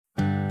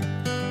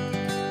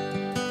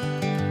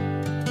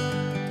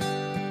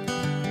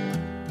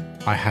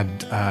I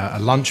had a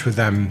lunch with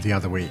them the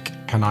other week,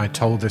 and I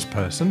told this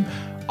person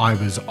I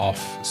was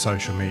off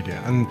social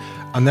media,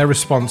 and their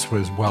response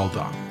was, "Well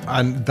done,"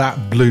 and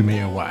that blew me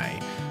away.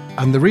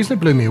 And the reason it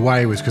blew me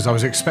away was because I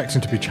was expecting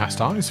to be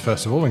chastised,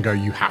 first of all, and go,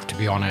 "You have to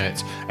be on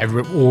it.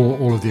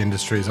 All of the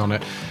industry is on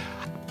it."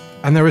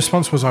 And their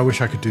response was, "I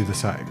wish I could do the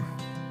same."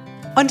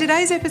 On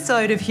today's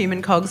episode of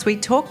Human Cogs, we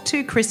talk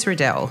to Chris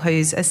Riddell,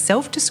 who's a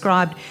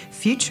self-described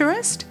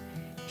futurist,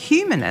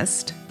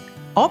 humanist,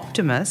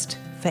 optimist,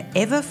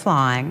 forever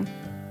flying,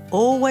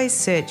 always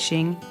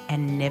searching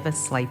and never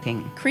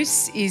sleeping.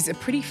 Chris is a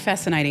pretty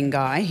fascinating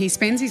guy. He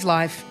spends his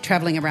life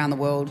travelling around the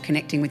world,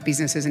 connecting with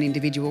businesses and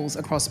individuals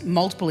across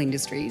multiple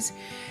industries,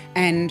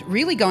 and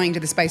really going to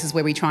the spaces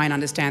where we try and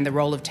understand the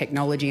role of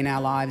technology in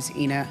our lives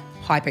in a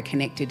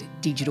hyper-connected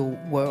digital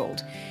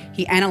world.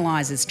 He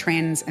analyses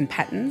trends and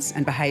patterns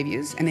and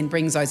behaviours and then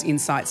brings those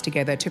insights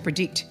together to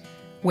predict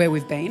where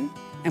we've been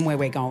and where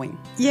we're going.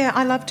 Yeah,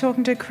 I love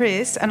talking to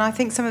Chris, and I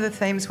think some of the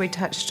themes we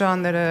touched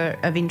on that are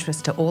of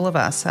interest to all of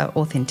us are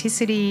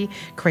authenticity,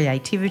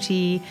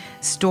 creativity,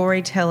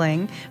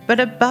 storytelling,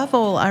 but above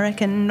all, I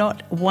reckon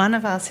not one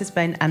of us has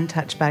been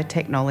untouched by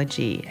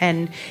technology.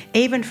 And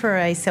even for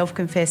a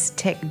self-confessed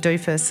tech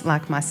doofus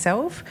like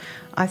myself,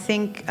 I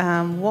think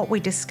what we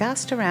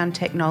discussed around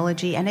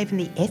technology and even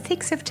the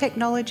ethics of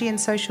technology and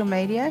social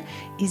media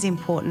is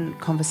important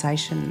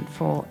conversation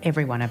for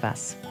every one of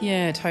us.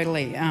 Yeah,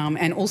 totally.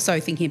 And also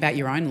thinking about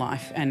your own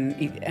life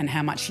and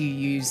how much you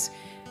use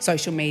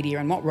social media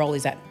and what role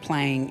is that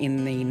playing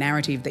in the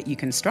narrative that you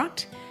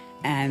construct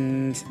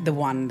and the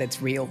one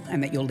that's real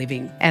and that you're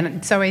living. And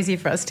it's so easy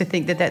for us to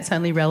think that that's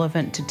only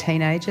relevant to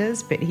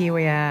teenagers, but here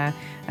we are,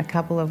 a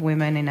couple of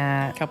women in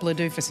a couple of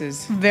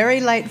doofuses, very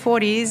late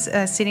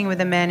 40s, sitting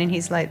with a man in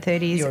his late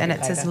 30s, and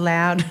it's as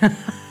loud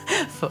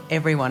for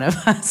every one of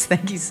us.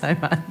 Thank you so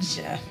much.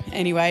 Yeah.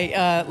 Anyway,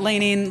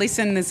 lean in,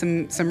 listen. There's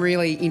some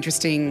really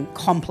interesting,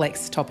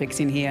 complex topics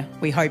in here.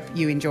 We hope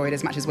you enjoyed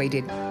as much as we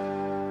did.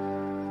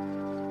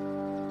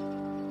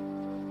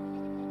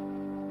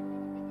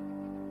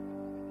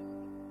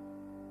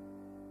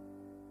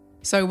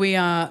 So we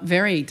are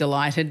very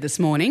delighted this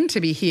morning to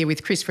be here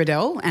with Chris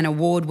Riddell, an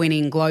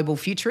award-winning global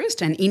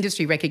futurist and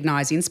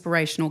industry-recognised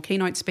inspirational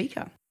keynote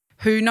speaker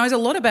who knows a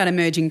lot about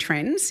emerging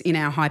trends in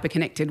our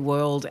hyper-connected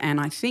world.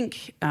 And I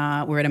think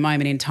we're at a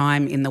moment in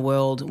time in the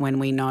world when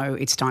we know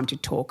it's time to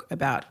talk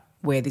about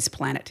where this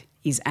planet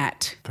is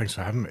at. Thanks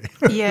for having me.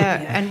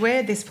 Yeah, and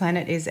where this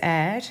planet is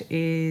at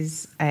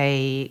is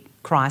a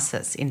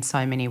crisis in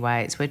so many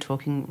ways. We're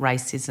talking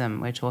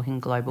racism, we're talking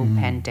global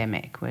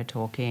pandemic, we're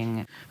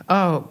talking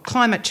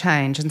climate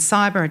change and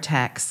cyber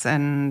attacks,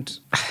 and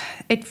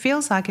it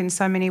feels like in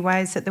so many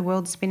ways that the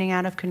world's spinning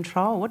out of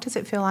control. What does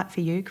it feel like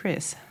for you,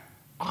 Chris?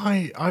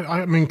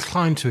 I'm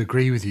inclined to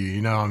agree with you.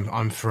 You know,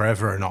 I'm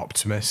forever an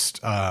optimist,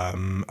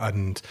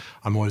 and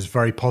I'm always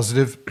very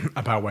positive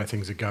about where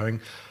things are going.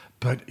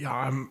 But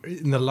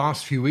in the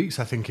last few weeks,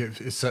 I think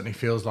it certainly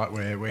feels like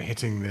we're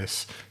hitting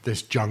this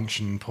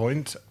junction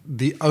point.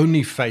 The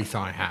only faith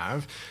I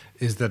have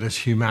is that as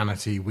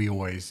humanity, we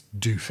always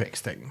do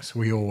fix things.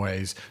 We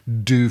always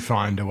do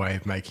find a way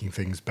of making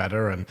things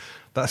better, and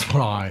that's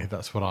what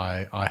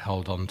I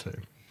hold on to.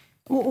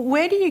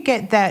 Where do you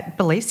get that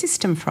belief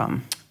system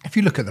from? If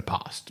you look at the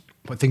past,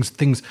 but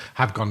things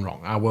have gone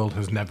wrong. Our world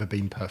has never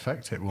been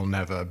perfect. It will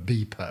never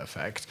be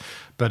perfect.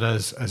 But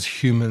as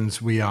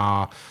humans, we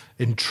are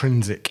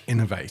intrinsic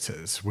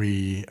innovators.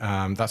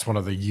 That's one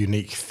of the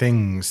unique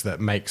things that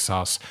makes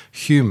us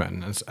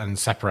human and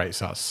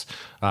separates us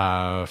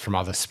from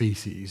other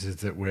species, is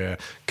that we're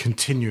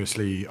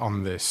continuously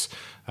on this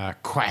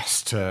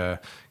quest to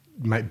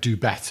do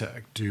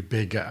better, do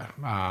bigger,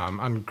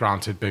 and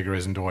granted, bigger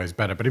isn't always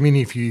better. But I mean,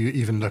 if you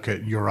even look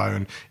at your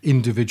own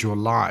individual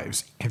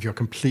lives, if you're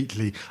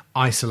completely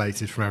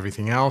isolated from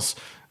everything else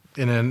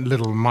in a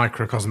little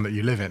microcosm that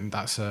you live in,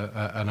 that's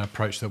an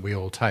approach that we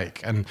all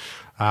take. And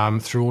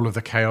through all of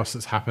the chaos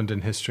that's happened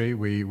in history,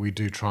 we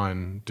do try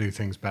and do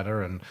things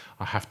better, and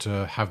I have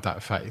to have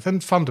that faith.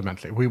 And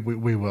fundamentally, we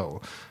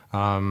will.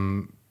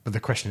 But the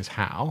question is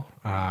how,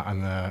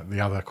 and the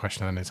other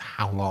question then is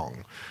how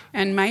long.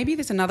 And maybe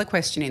there's another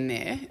question in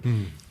there.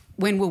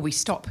 When will we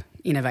stop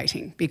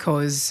innovating?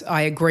 Because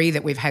I agree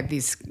that we've had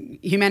this,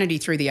 humanity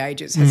through the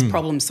ages has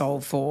problem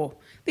solved for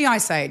the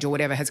Ice Age or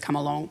whatever has come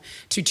along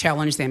to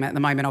challenge them. At the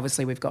moment,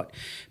 obviously, we've got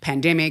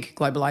pandemic,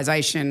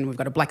 globalisation, we've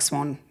got a black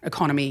swan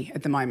economy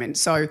at the moment.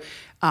 So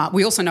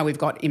we also know we've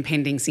got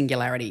impending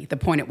singularity, the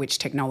point at which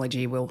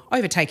technology will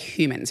overtake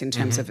humans in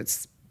terms of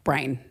its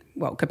brain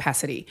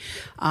capacity.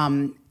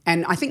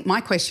 And I think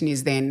my question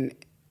is then,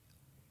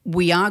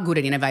 we are good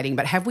at innovating,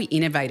 but have we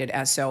innovated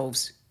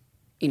ourselves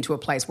into a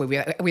place where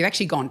we've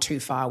actually gone too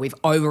far? We've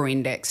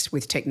over-indexed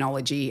with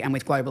technology and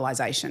with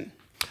globalisation.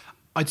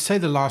 I'd say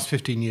the last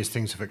 15 years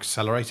things have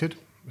accelerated,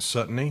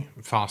 certainly,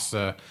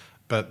 faster,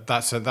 but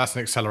that's an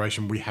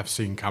acceleration we have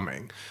seen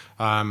coming.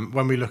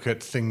 When we look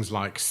at things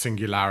like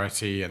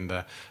singularity and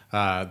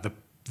the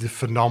the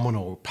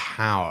phenomenal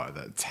power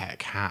that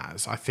tech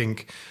has. I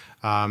think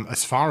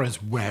as far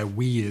as where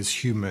we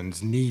as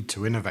humans need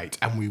to innovate,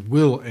 and we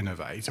will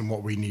innovate, and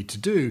what we need to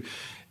do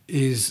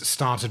is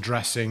start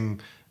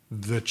addressing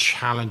the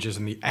challenges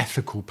and the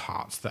ethical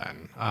parts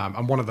then.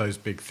 And one of those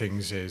big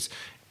things is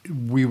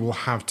we will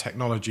have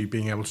technology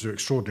being able to do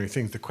extraordinary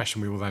things. The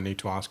question we will then need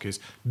to ask is,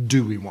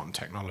 do we want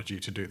technology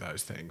to do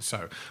those things?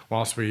 So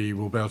whilst we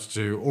will be able to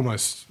do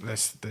almost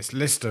this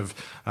list of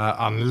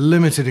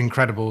unlimited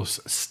incredible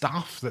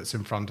stuff that's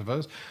in front of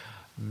us,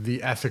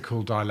 the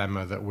ethical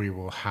dilemma that we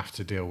will have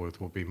to deal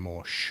with will be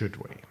more, should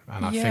we?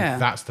 And I think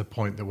that's the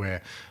point that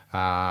we're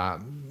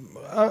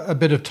a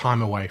bit of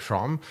time away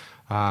from.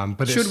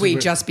 But should we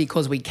just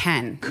because we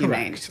can? Correct. You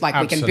mean? Like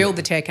Absolutely. we can build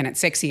the tech and it's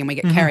sexy and we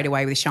get carried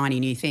away with shiny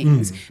new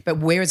things, but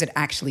where is it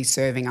actually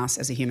serving us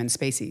as a human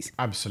species?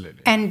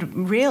 Absolutely.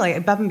 And really,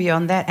 above and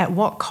beyond that, at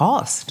what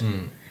cost?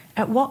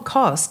 At what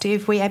cost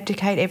if we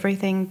abdicate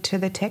everything to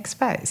the tech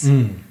space?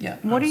 Yeah.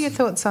 What are your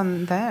thoughts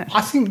on that?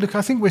 I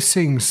think we're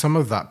seeing some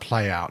of that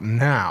play out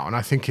now, and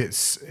I think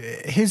here's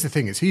the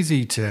thing: it's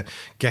easy to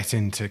get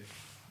into.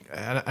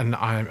 And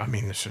I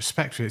mean this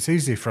respectfully, it's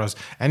easy for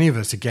any of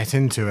us to get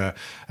into a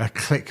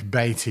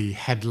clickbaity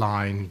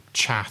headline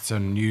chat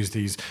and use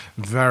these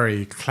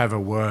very clever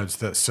words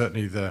that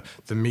certainly the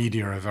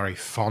media are very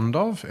fond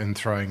of in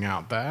throwing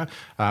out there,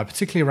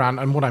 particularly around,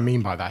 and what I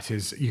mean by that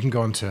is you can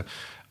go onto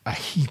a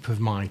heap of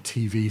my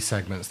TV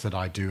segments that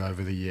I do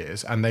over the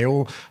years, and they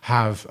all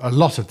have, a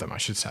lot of them I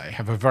should say,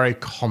 have a very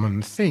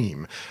common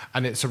theme,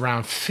 and it's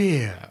around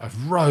fear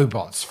of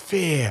robots,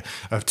 fear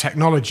of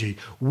technology.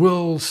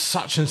 Will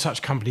such and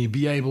such company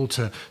be able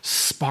to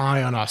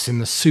spy on us in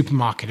the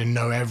supermarket and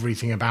know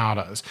everything about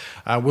us?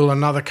 Will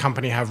another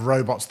company have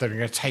robots that are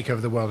going to take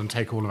over the world and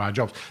take all of our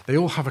jobs? They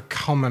all have a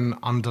common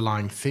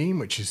underlying theme,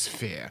 which is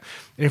fear.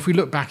 And if we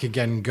look back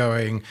again,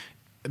 going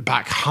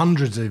back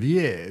hundreds of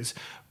years,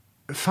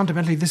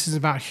 fundamentally, this is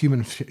about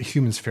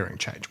humans fearing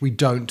change. We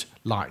don't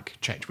like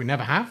change. We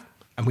never have,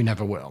 and we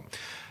never will.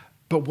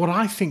 But what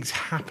I think's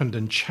happened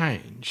and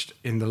changed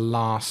in the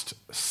last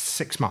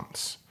 6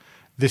 months,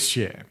 this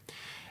year,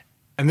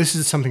 and this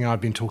is something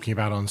I've been talking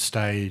about on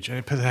stage, and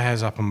it put the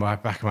hairs up on the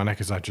back of my neck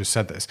as I just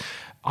said this.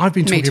 I've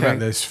been talking about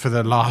this for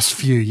the last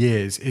few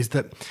years, is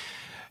that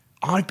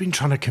I've been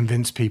trying to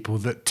convince people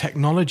that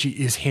technology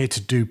is here to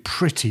do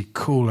pretty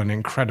cool and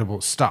incredible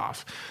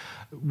stuff.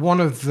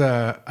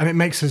 And it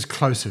makes us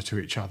closer to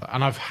each other.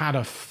 And I've had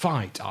a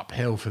fight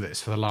uphill for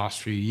this for the last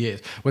few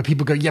years, where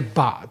people go, yeah,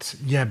 but.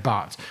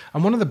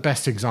 And one of the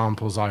best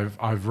examples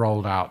I've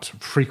rolled out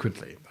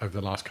frequently over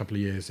the last couple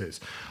of years is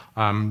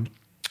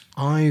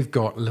I've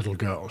got a little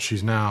girl.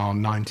 She's now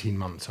 19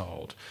 months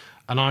old.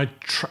 And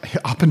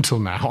up until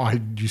now,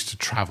 I used to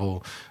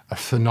travel a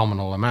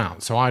phenomenal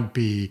amount. So I'd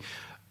be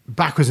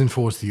backwards and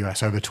forwards to the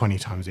US over 20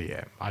 times a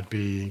year. I'd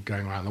be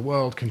going around the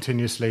world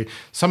continuously.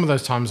 Some of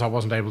those times I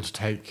wasn't able to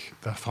take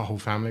the whole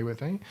family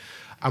with me.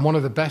 And one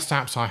of the best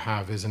apps I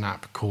have is an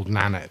app called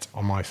Nanit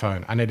on my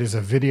phone. And it is a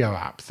video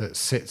app that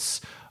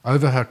sits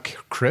over her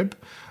crib,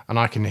 and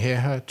I can hear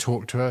her,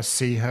 talk to her,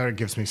 see her. It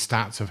gives me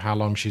stats of how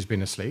long she's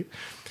been asleep.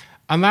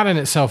 And that in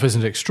itself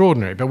isn't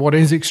extraordinary. But what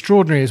is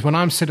extraordinary is when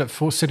I'm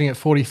sitting at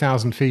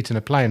 40,000 feet in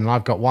a plane and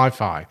I've got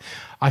Wi-Fi,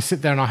 I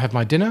sit there and I have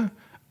my dinner,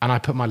 and I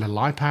put my little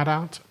iPad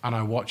out and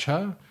I watch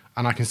her,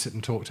 and I can sit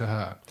and talk to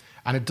her.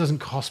 And it doesn't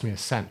cost me a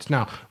cent.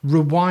 Now,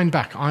 rewind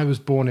back. I was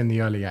born in the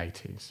early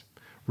 80s.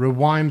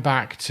 Rewind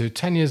back to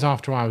 10 years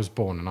after I was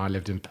born, and I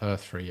lived in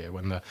Perth for a year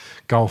when the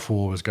Gulf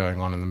War was going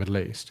on in the Middle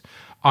East.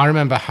 I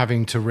remember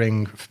having to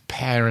ring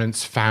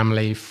parents,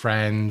 family,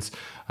 friends,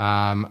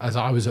 as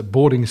I was at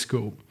boarding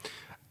school.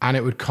 And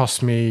it would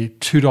cost me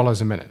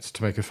 $2 a minute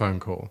to make a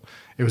phone call.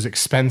 It was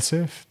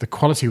expensive. The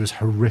quality was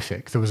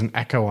horrific. There was an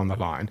echo on the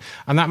line.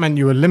 And that meant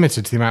you were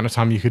limited to the amount of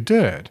time you could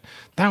do it.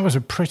 That was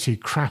a pretty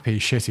crappy,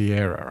 shitty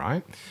era,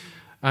 right?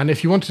 And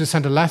if you wanted to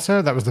send a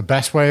letter, that was the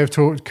best way of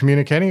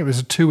communicating. It was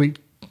a 2-week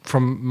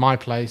from my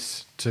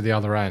place to the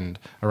other end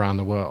around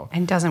the world.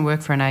 And doesn't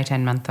work for an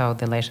 18-month-old,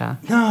 the letter.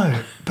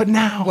 No, but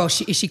now... Well,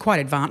 is she quite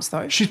advanced,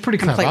 though? She's pretty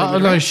clever.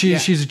 No,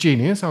 she's a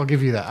genius, I'll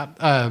give you that.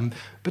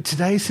 But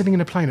today, sitting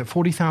in a plane at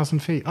 40,000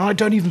 feet, I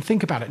don't even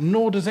think about it,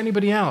 nor does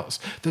anybody else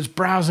that's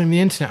browsing the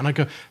internet. And I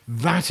go,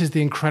 that is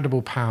the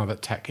incredible power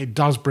that tech, it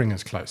does bring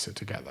us closer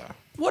together.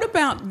 What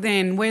about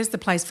then, where's the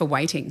place for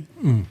waiting?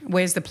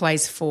 Where's the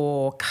place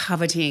for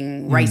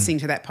coveting, racing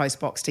to that post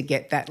box to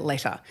get that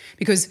letter?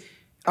 Because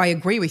I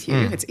agree with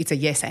you, it's a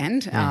yes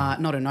and,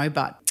 not a no,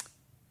 but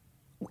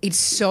it's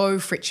so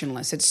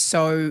frictionless, it's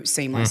so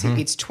seamless,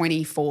 it's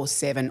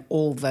 24/7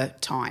 all the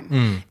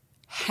time.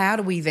 How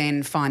do we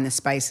then find the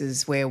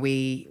spaces where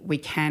we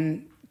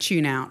can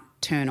tune out,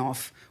 turn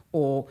off,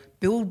 or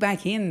build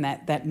back in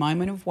that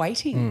moment of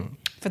waiting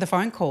for the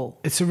phone call?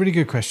 It's a really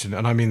good question,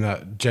 and I mean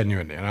that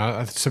genuinely.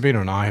 And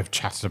Sabina and I have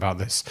chatted about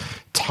this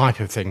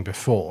type of thing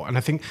before, and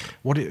I think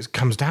what it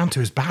comes down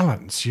to is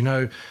balance. You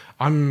know,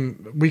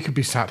 we could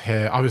be sat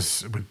here. I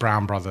was with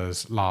Brown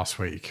Brothers last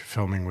week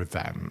filming with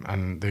them,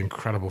 and the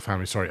incredible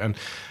family story. And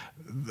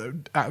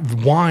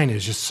wine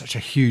is just such a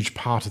huge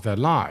part of their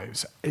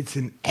lives. It's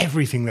in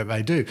everything that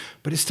they do,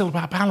 but it's still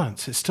about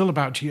balance. It's still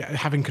about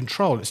having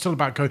control. It's still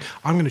about going,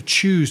 I'm going to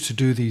choose to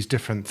do these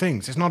different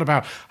things. It's not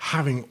about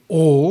having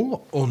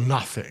all or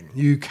nothing.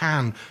 You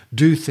can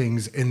do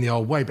things in the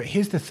old way, but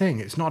here's the thing.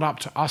 It's not up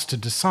to us to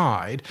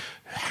decide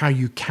how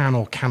you can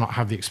or cannot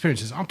have the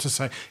experience. It's up to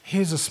say,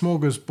 here's a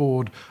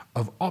smorgasbord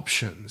of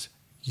options.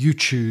 You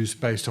choose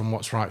based on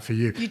what's right for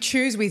you. You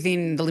choose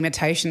within the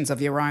limitations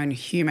of your own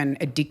human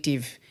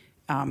addictive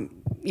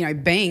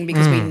being,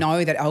 because we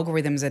know that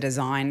algorithms are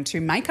designed to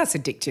make us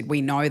addicted.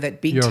 We know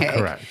that big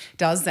tech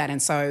does that.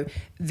 And so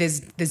there's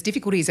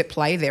difficulties at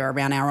play there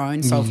around our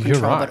own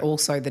self-control, but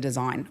also the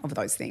design of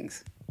those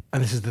things.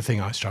 And this is the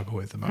thing I struggle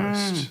with the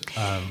most.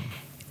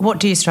 What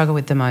do you struggle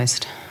with the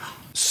most?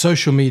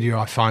 Social media,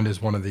 I find,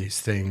 is one of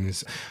these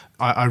things.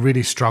 I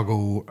really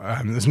struggle.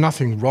 There's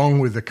nothing wrong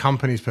with the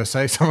companies per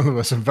se. Some of them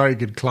are some very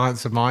good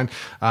clients of mine,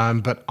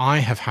 but I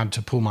have had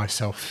to pull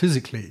myself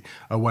physically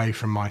away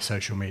from my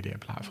social media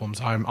platforms.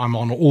 I'm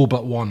on all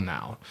but one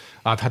now.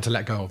 I've had to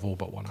let go of all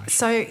but one.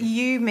 So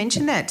you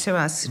mentioned that to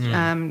us,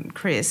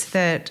 Chris,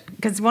 that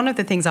because one of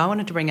the things I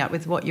wanted to bring up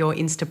with what your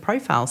Insta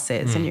profile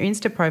says, and your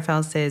Insta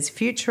profile says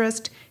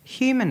futurist,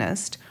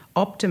 humanist,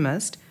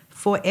 optimist,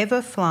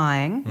 forever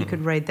flying, you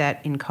could read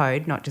that in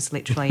code, not just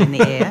literally in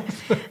the air,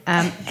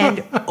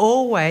 and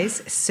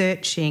always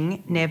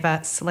searching,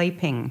 never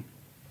sleeping.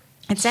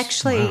 It's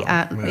actually,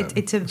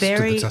 it's a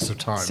very... Stood the test of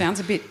time. Sounds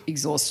a bit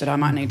exhausted. I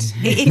might need to...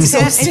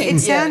 It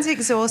sounds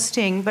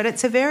exhausting, but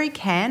it's a very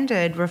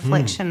candid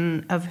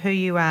reflection of who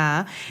you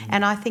are.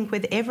 And I think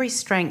with every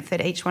strength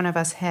that each one of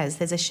us has,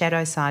 there's a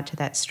shadow side to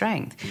that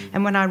strength.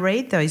 And when I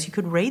read those, you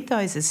could read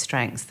those as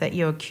strengths, that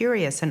you're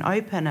curious and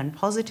open and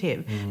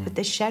positive. But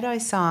the shadow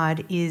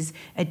side is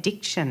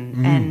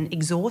addiction and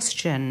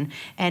exhaustion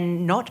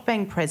and not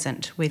being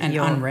present with and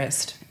your...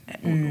 unrest.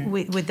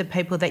 With the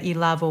people that you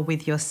love or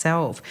with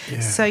yourself.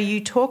 Yeah. So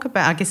you talk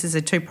about, I guess it's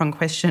a two-pronged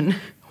question.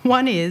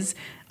 One is,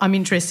 I'm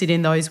interested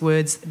in those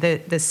words,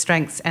 the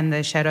strengths and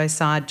the shadow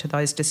side to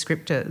those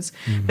descriptors.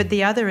 But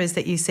the other is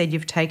that you said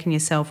you've taken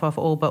yourself off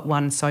all but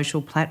one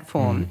social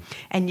platform,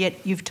 and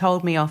yet you've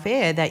told me off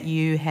air that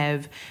you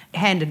have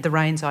handed the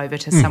reins over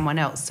to someone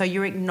else. So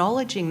you're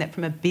acknowledging that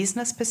from a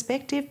business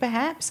perspective,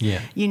 perhaps,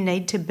 you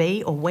need to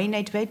be, or we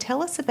need to be.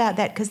 Tell us about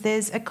that, because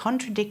there's a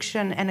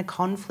contradiction and a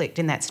conflict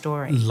in that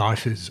story.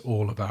 Life is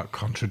all about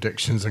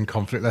contradictions and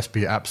conflict. Let's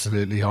be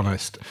absolutely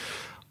honest.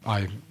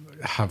 I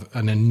have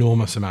an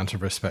enormous amount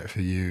of respect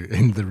for you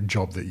in the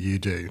job that you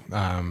do,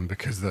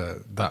 because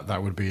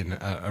that would be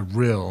a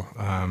real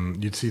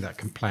you'd see that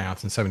can play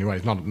out in so many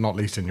ways, not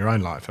least in your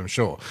own life, I'm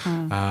sure.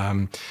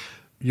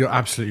 You're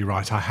absolutely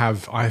right. I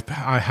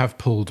have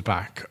pulled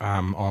back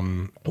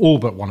on all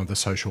but one of the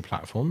social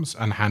platforms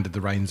and handed the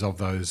reins of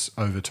those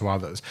over to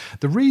others.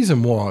 The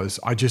reason was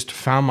I just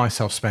found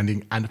myself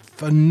spending a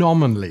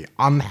phenomenally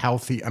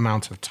unhealthy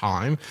amount of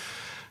time.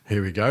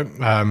 Here we go.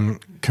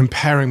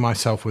 Comparing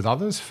myself with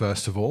others,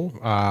 first of all,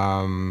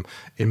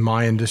 in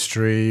my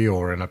industry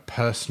or in a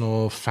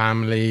personal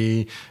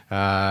family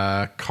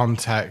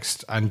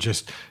context, and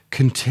just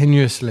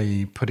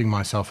continuously putting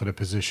myself in a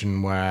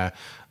position where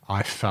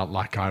I felt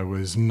like I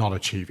was not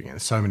achieving it in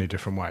so many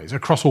different ways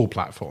across all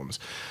platforms.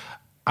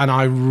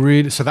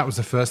 And so that was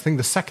the first thing.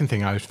 The second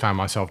thing I found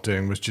myself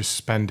doing was just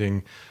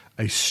spending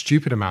a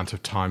stupid amount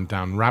of time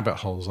down rabbit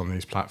holes on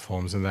these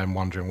platforms and then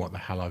wondering what the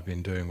hell I've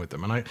been doing with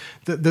them. And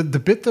the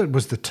bit that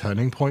was the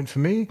turning point for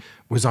me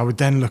was I would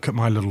then look at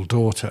my little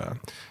daughter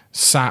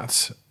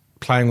sat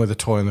playing with a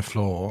toy on the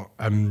floor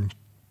and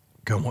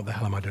going, what the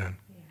hell am I doing?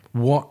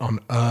 What on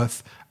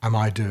earth am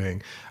I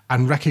doing?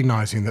 And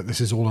recognizing that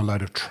this is all a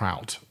load of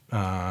trout,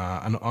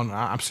 an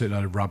absolute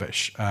load of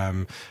rubbish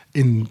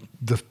in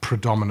the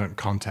predominant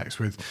context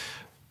with...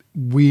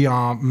 We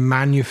are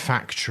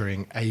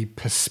manufacturing a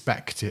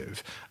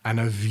perspective and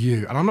a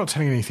view. And I'm not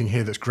telling you anything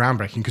here that's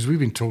groundbreaking, because we've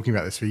been talking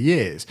about this for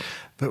years.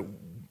 But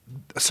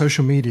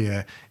social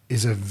media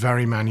is a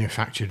very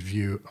manufactured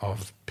view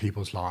of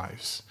people's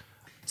lives.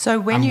 So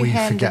when we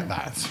forget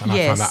that, and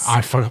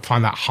I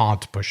find that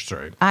hard to push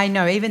through. I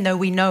know, even though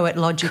we know it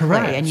logically,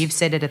 correct. And you've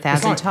said it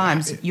 1,000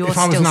 times, you're if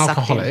still I was an sucked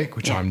alcoholic, in.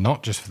 which I'm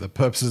not, just for the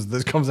purposes of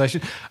this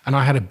conversation, and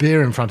I had a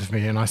beer in front of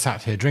me and I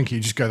sat here drinking,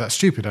 you just go, that's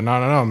stupid. And no,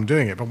 I'm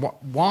doing it. But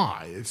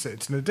why? It's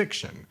an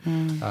addiction.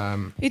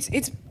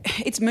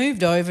 It's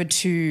moved over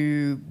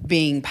to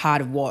being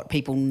part of what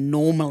people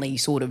normally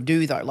sort of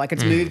do, though. Like,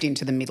 it's moved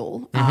into the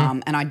middle.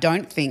 And I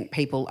don't think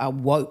people are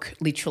woke,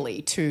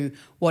 literally, to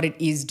what it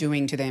is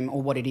doing to them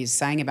or what it is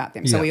saying about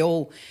them.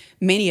 So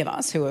many of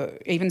us who are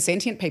even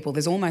sentient people,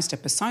 there's almost a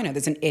persona.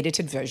 There's an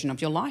edited version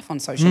of your life on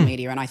social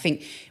media. And I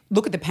think,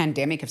 look at the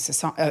pandemic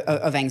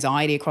of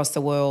anxiety across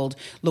the world.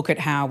 Look at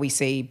how we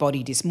see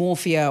body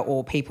dysmorphia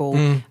or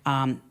people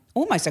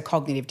almost a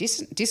cognitive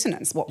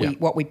dissonance,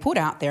 what we put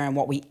out there and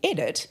what we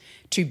edit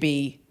to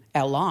be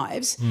our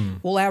lives.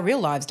 Well, our real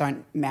lives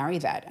don't marry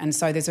that. And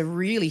so there's a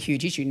really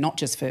huge issue, not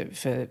just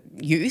for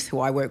youth, who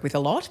I work with a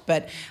lot,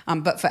 but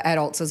for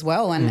adults as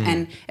well.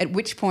 And at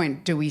which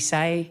point do we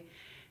say,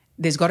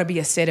 there's got to be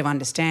a set of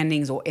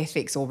understandings or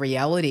ethics or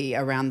reality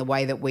around the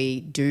way that we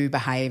do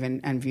behave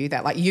and view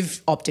that. Like,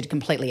 you've opted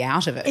completely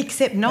out of it.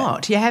 Except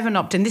not. You haven't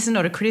opted. And this is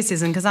not a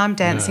criticism, because I'm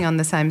dancing on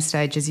the same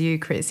stage as you,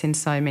 Chris, in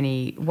so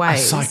many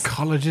ways. A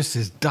psychologist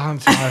is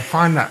dancing. I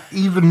find that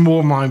even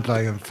more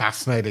mind-blowing and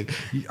fascinating.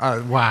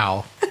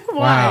 Wow.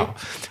 Why? Wow.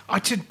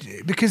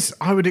 Because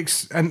I would,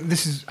 and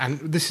this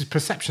is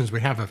perceptions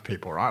we have of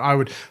people, right? I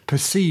would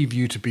perceive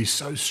you to be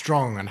so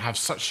strong and have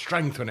such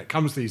strength when it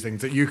comes to these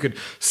things that you could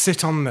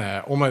sit on there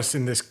almost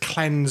in this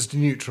cleansed,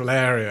 neutral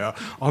area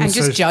and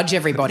just judge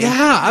everybody.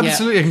 Yeah,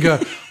 absolutely, and go,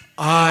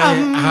 I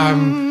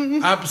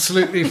am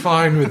absolutely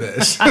fine with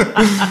this.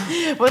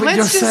 Well,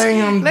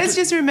 let's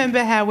just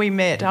remember how we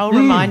met. I'll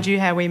remind you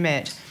how we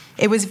met.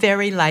 It was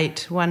very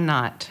late one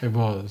night. It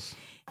was.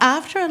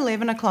 After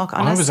 11 o'clock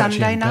on a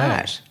Sunday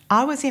night.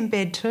 I was in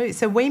bed too.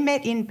 So we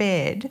met in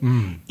bed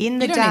in the dark.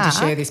 You don't need to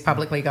share this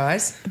publicly,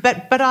 guys.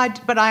 But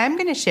I am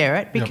going to share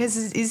it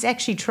because it's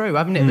actually true.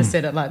 I've never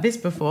said it like this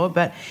before.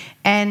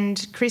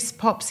 And Chris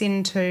pops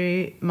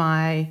into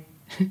my...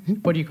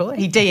 What do you call it?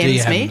 He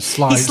DMs me. He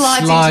slides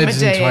into my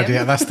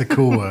DM. That's the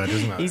cool word,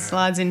 isn't it? He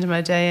slides into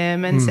my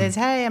DM and says,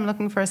 "Hey, I'm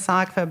looking for a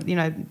psych for,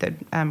 the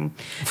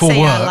for CR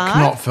work, Live."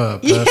 not for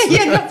personal.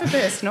 Yeah, not for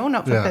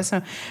personal,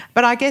 personal.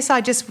 But I guess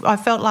I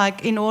felt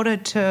like in order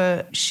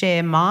to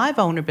share my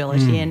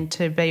vulnerability and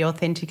to be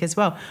authentic as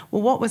well.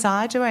 Well, what was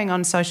I doing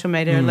on social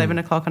media at 11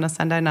 o'clock on a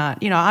Sunday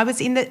night? I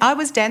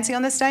was dancing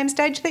on the same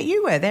stage that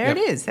you were. There it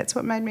is. That's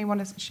what made me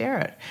want to share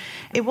it.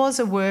 It was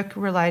a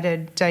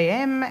work-related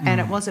DM and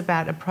it was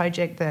about a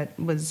project that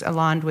was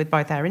aligned with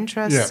both our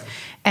interests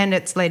and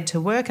it's led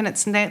to work and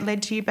it's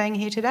led to you being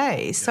here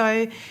today.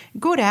 So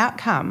good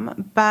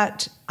outcome,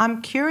 but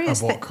I'm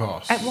curious... At what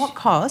cost? At what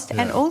cost?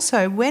 Yeah. And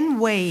also when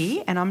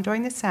we, and I'm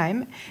doing the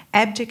same,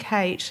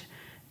 abdicate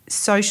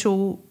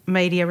social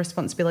media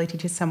responsibility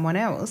to someone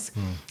else,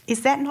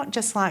 is that not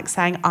just like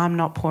saying, I'm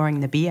not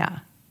pouring the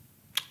beer?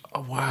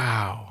 Oh,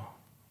 wow.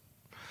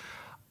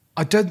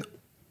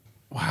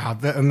 Wow,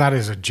 and that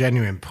is a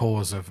genuine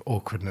pause of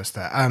awkwardness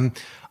there.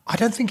 I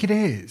don't think it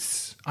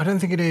is. And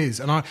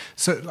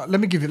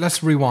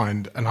let's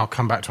rewind, and I'll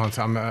come back to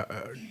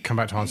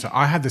answer.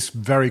 I had this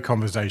very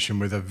conversation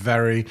with a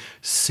very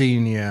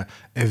senior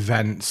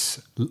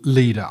events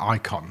leader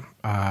icon,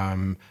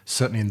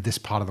 certainly in this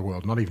part of the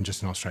world, not even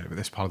just in Australia, but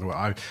this part of the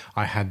world.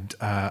 I had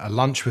a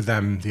lunch with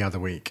them the other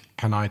week,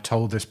 and I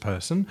told this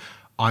person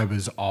I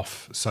was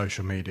off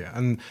social media,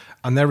 and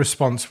their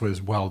response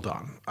was, "Well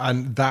done,"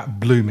 and that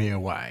blew me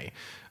away.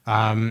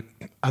 And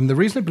the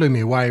reason it blew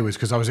me away was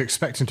because I was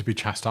expecting to be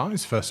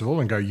chastised, first of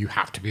all, and go, "You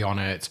have to be on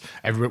it.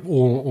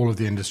 All of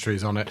the industry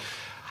is on it."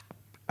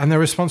 And their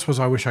response was,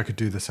 "I wish I could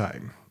do the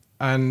same."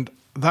 And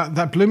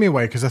that blew me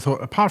away because I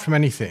thought, apart from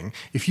anything,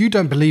 if you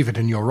don't believe it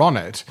and you're on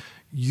it,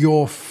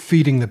 you're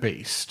feeding the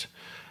beast.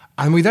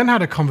 And we then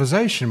had a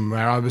conversation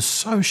where I was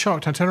so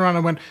shocked. I turned around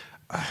and went,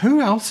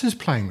 who else is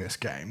playing this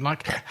game?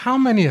 Like, how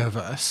many of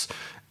us,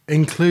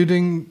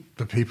 including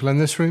the people in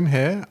this room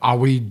here, are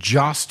we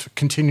just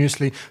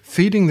continuously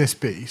feeding this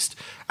beast?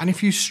 And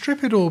if you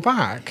strip it all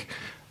back,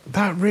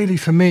 that really,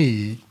 for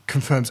me,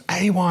 confirms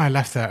A, why I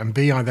left there, and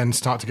B, I then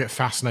start to get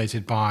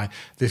fascinated by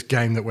this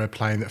game that we're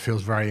playing that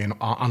feels very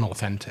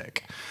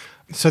unauthentic.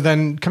 So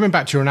then, coming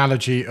back to your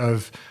analogy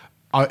of,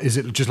 is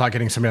it just like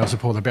getting somebody else to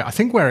pour the beer? I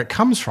think where it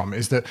comes from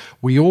is that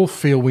we all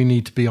feel we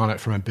need to be on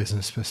it from a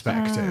business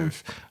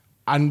perspective.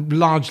 And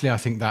largely, I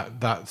think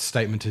that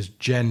statement is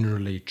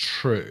generally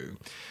true.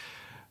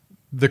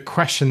 The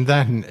question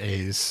then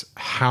is,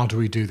 how do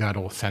we do that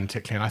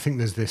authentically? And I think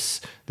there's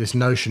this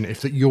notion,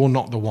 if that you're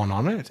not the one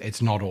on it,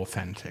 it's not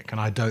authentic. And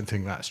I don't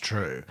think that's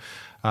true.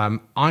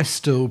 I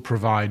still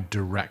provide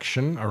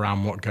direction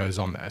around what goes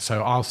on there.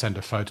 So I'll send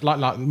a photo.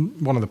 Like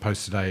one of the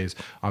posts today is,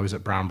 I was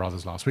at Brown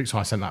Brothers last week, so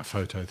I sent that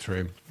photo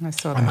through. I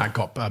saw that. And that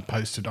got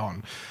posted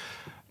on.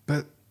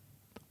 But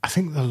I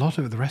think a lot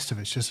of the rest of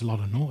it's just a lot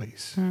of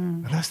noise.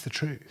 And that's the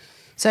truth.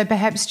 So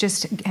perhaps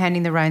just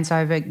handing the reins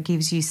over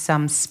gives you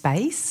some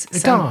space,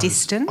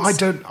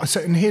 distance?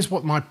 And here's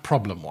what my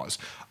problem was.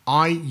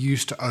 I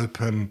used to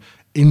open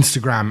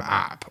Instagram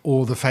app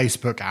or the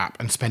Facebook app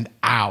and spend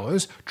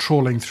hours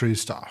trawling through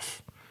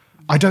stuff.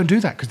 I don't do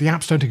that because the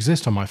apps don't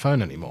exist on my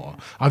phone anymore.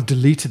 I've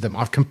deleted them.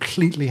 I've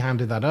completely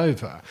handed that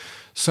over.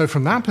 So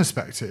from that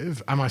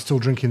perspective, am I still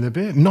drinking the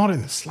beer? Not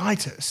in the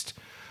slightest.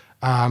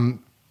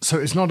 So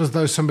it's not as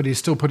though somebody is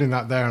still putting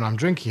that there and I'm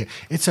drinking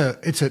it.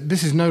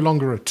 This is no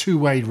longer a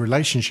two-way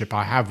relationship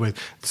I have with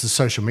the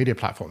social media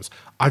platforms.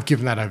 I've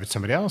given that over to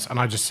somebody else, and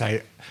I just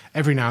say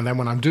every now and then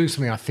when I'm doing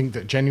something I think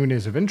that genuinely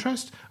is of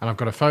interest and I've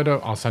got a photo,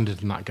 I'll send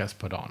it and that gets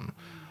put on.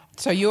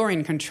 So you're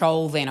in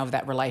control then of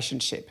that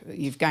relationship.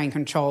 You've gained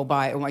control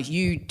by almost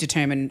you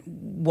determine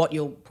what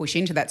you'll push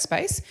into that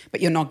space,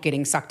 but you're not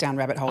getting sucked down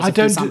rabbit holes of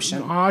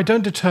consumption. I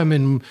don't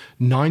determine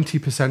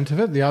 90% of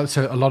it.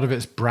 So a lot of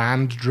it's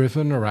brand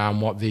driven around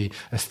what the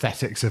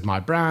aesthetics of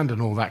my brand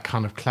and all that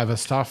kind of clever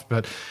stuff.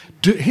 But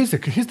here's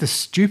the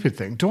stupid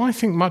thing. Do I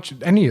think not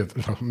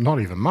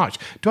even much,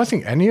 do I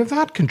think any of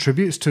that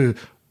contributes to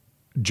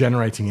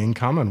generating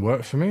income and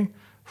work for me?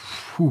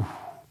 Whew,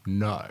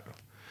 no.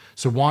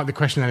 So the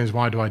question then is,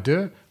 why do I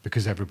do it?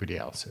 Because everybody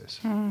else is.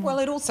 Well,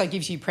 it also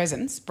gives you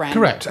presence, brand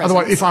Correct. presence.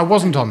 Otherwise, if I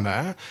wasn't on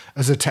there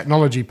as a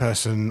technology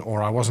person,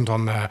 or I wasn't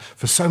on there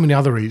for so many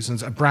other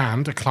reasons, a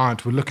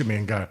client would look at me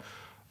and go,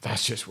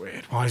 that's just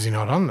weird. Why is he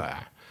not on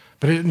there?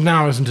 But it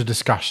now isn't a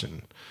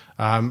discussion.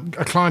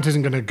 A client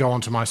isn't going to go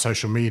onto my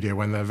social media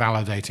when they're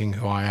validating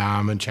who I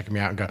am and checking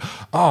me out and go,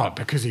 oh,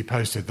 because he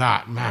posted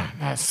that, man,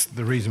 that's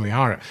the reason we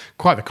hire it.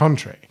 Quite the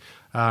contrary.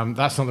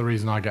 That's not the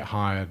reason I get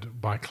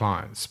hired by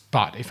clients.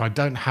 But if I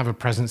don't have a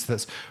presence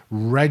that's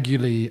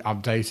regularly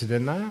updated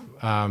in there,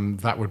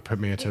 that would put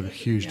me at a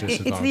huge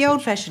disadvantage. It's the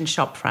old-fashioned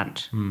shop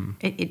front.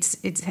 It's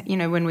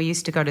when we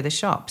used to go to the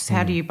shops,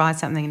 how do you buy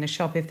something in a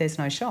shop if there's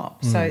no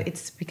shop? So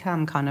it's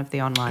become kind of the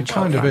online shop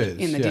kind of front. is.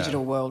 In the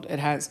digital world, it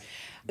has.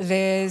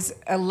 There's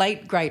a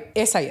late great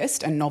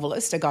essayist and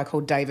novelist, a guy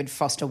called David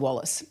Foster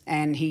Wallace,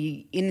 and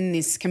he, in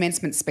this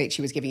commencement speech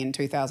he was giving in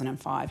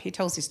 2005, he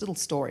tells this little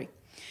story.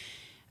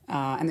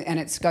 And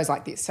it goes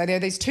like this. So there are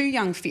these two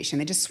young fish and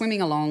they're just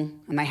swimming along,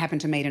 and they happen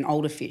to meet an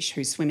older fish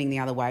who's swimming the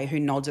other way,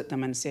 who nods at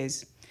them and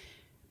says,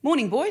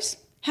 "Morning, boys,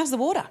 how's the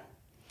water?"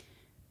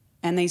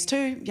 And these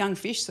two young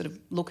fish sort of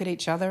look at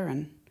each other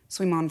and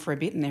swim on for a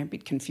bit, and they're a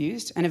bit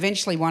confused. And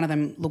eventually one of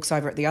them looks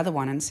over at the other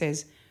one and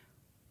says,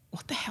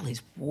 "What the hell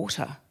is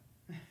water?"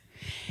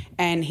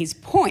 And his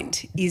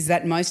point is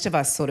that most of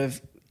us sort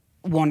of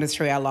wander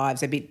through our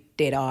lives a bit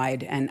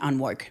dead-eyed and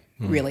unwoke,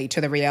 really,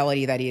 to the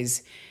reality that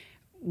is,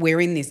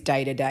 we're in this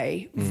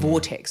day-to-day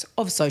vortex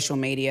of social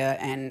media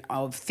and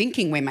of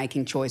thinking we're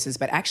making choices,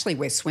 but actually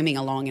we're swimming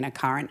along in a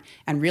current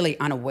and really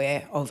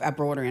unaware of our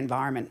broader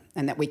environment,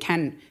 and that we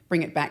can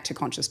bring it back to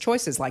conscious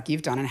choices like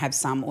you've done and have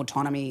some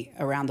autonomy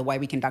around the way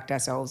we conduct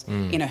ourselves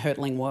in a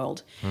hurtling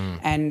world.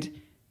 And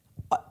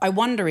I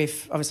wonder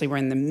if, obviously we're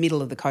in the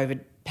middle of the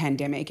COVID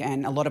pandemic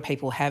and a lot of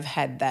people have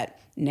had that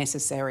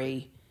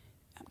necessary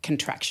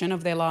contraction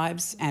of their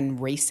lives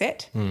and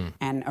reset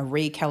and a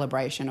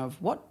recalibration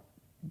of what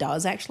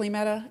does actually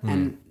matter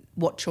and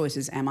what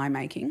choices am I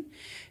making.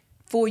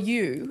 For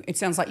you, it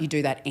sounds like you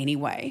do that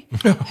anyway.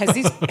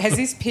 Has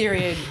this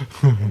period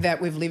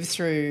that we've lived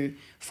through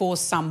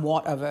forced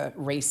somewhat of a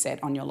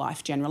reset on your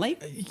life generally?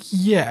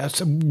 Yeah.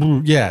 So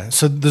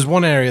there's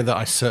one area that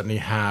I certainly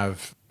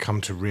have come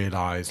to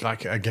realise.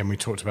 Like, again, we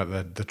talked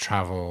about the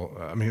travel.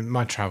 I mean,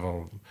 my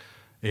travel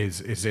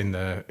is in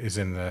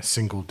the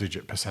single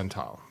digit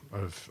percentile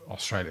of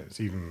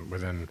Australians, even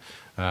within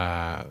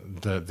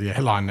the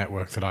airline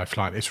network that I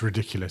fly. It's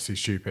ridiculously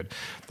stupid.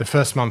 The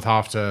first month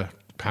after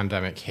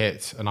pandemic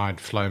hit and I'd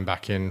flown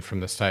back in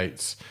from the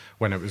States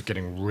when it was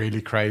getting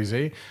really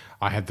crazy,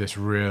 I had this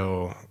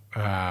real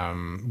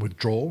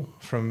withdrawal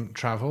from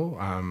travel.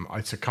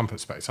 It's a comfort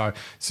space.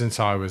 Since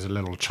I was a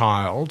little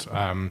child,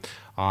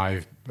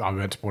 I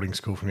went to boarding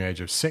school from the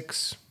age of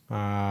 6.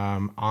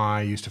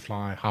 I used to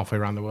fly halfway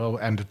around the world,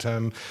 end of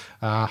term,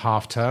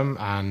 half term,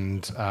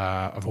 and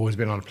I've always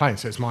been on a plane.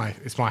 So it's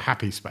my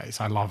happy space.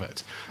 I love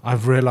it.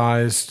 I've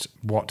realised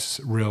what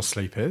real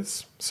sleep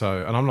is.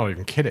 So, and I'm not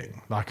even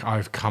kidding. Like,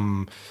 I've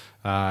come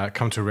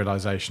to a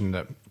realisation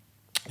that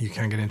you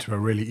can get into a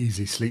really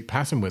easy sleep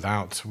pattern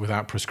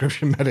without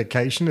prescription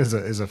medication is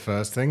a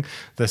first thing.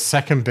 The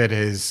second bit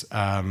is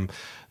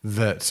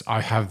that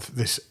I have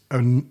this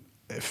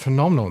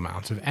phenomenal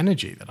amount of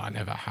energy that I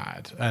never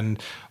had.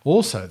 And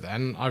also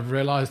then I've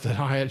realized that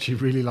I actually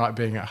really like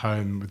being at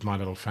home with my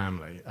little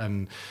family.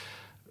 And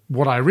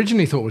what I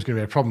originally thought was going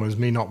to be a problem was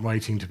me not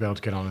waiting to be able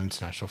to get on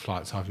international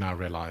flights. I've now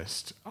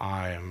realized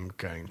I am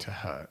going to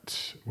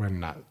hurt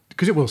when that,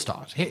 because it will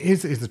start.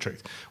 Here's the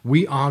truth.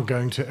 We are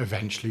going to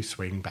eventually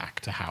swing back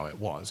to how it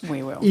was.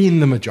 We will.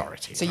 In the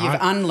majority. So you've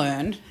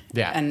unlearned,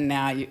 and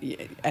now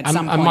at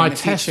some point my in the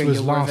test future, was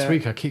you'll last revert.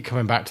 week. I keep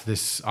coming back to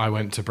this I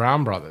went to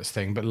Brown Brothers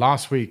thing, but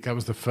last week, that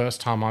was the first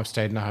time I've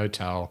stayed in a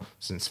hotel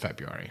since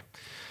February.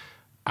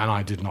 And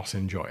I did not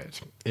enjoy it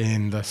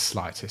in the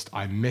slightest.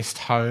 I missed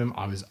home.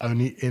 I was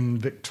only in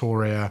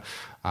Victoria.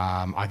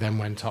 I then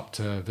went up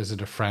to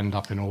visit a friend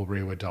up in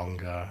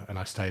Albury-Wodonga, and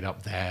I stayed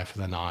up there for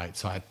the night.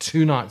 So I had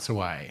 2 nights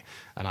away,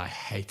 and I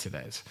hated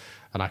it.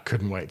 And I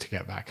couldn't wait to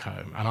get back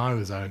home. And I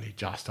was only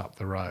just up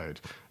the road,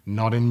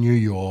 not in New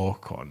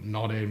York or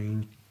not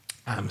in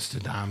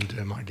Amsterdam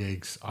doing my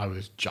gigs. I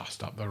was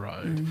just up the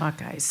road.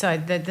 Okay, so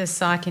the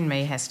psych in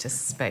me has to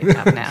speak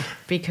up now,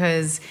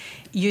 because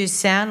you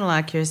sound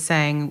like you're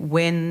saying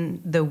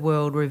when the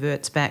world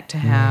reverts back to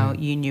how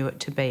you knew it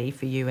to be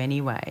for you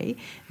anyway,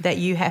 that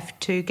you have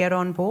to get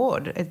on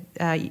board,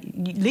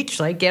 you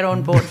literally get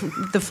on board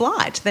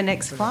the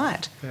next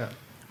flight. Yeah.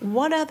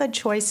 What other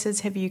choices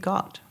have you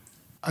got?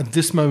 At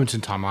this moment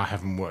in time, I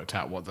haven't worked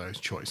out what those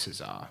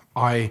choices are.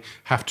 I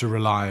have to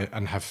rely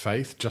and have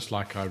faith, just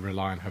like I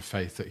rely and have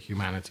faith that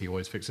humanity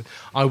always fixes.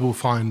 I will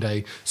find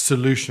a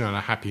solution and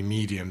a happy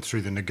medium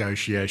through the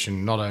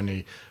negotiation, not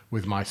only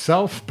with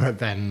myself, but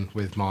then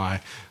with my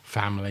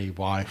family,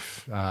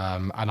 wife,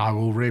 and I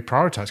will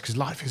reprioritize, because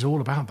life is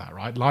all about that,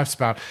 right? Life's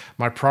about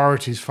my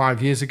priorities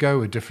 5 years ago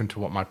were different to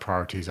what my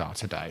priorities are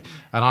today.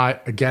 And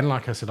I, again,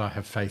 like I said, I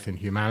have faith in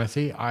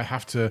humanity. I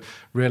have to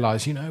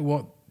realize, you know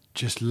what?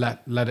 Just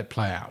let it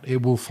play out.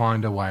 It will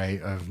find a way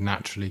of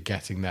naturally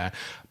getting there.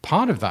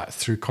 Part of that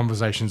through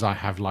conversations I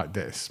have like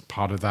this.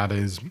 Part of that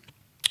is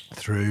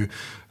through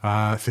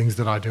things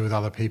that I do with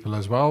other people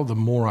as well. The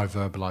more I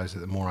verbalize it,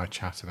 the more I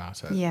chat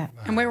about it. Yeah.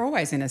 And we're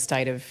always in a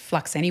state of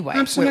flux anyway.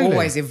 Absolutely. We're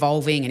always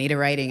evolving and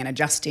iterating and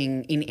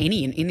adjusting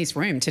in this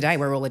room. Today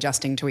we're all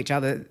adjusting to each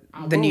other,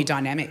 the new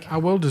dynamic. Our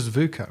world is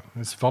VUCA.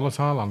 It's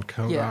volatile,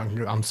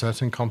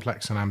 uncertain,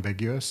 complex and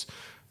ambiguous.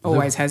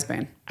 Always has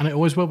been. And it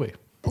always will be.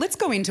 Let's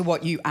go into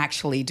what you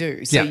actually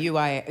do. So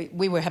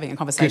we were having a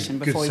conversation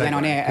before we went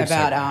on air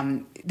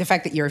about the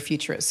fact that you're a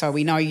futurist. So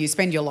we know you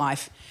spend your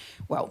life,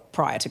 well,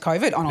 prior to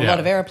COVID, on a lot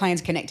of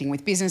aeroplanes, connecting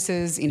with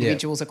businesses,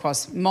 individuals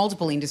across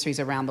multiple industries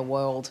around the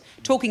world,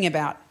 talking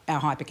about our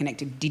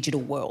hyper-connected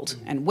digital world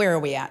and where are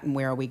we at and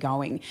where are we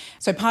going.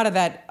 So part of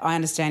that, I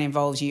understand,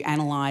 involves you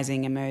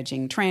analysing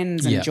emerging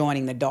trends and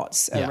joining the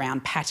dots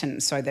around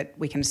patterns so that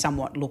we can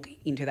somewhat look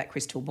into that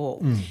crystal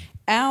ball.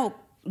 Our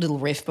little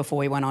riff before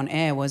we went on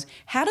air was,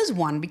 how does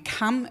one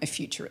become a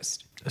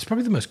futurist? It's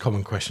probably the most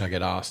common question I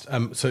get asked.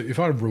 So if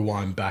I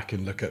rewind back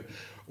and look at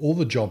all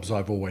the jobs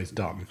I've always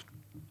done,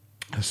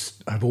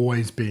 I've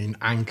always been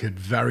anchored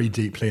very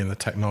deeply in the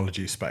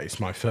technology space.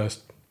 My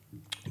first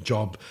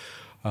job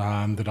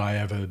that I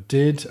ever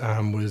did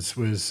was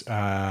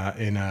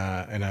in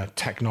a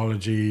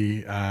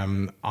technology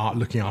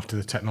looking after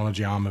the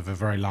technology arm of a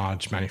very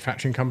large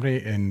manufacturing company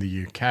in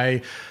the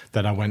UK.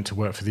 Then I went to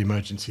work for the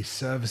emergency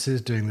services,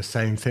 doing the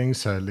same thing,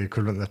 so the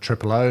equivalent of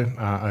the OOO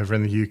over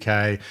in the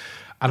UK.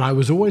 And I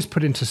was always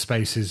put into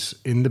spaces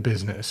in the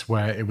business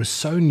where it was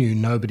so new,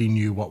 nobody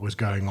knew what was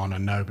going on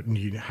and nobody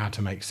knew how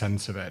to make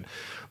sense of it.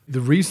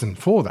 The reason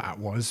for that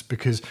was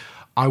because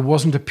I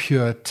wasn't a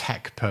pure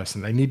tech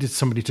person. They needed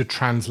somebody to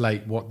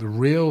translate what the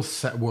real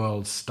set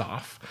world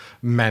stuff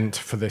meant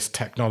for this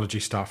technology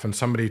stuff, and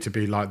somebody to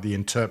be like the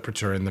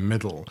interpreter in the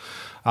middle.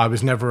 I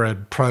was never a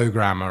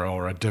programmer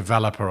or a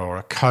developer or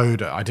a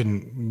coder. I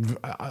didn't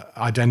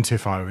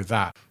identify with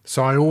that.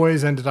 So I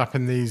always ended up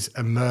in these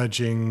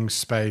emerging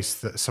space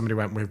that somebody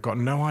went, we've got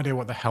no idea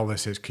what the hell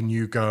this is. Can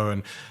you go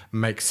and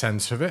make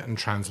sense of it and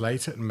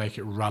translate it and make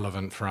it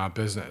relevant for our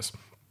business?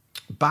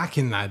 Back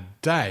in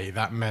that day,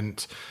 that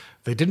meant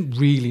they didn't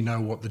really know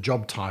what the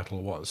job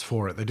title was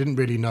for it. They didn't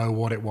really know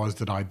what it was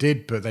that I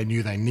did, but they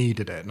knew they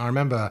needed it. And I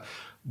remember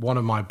one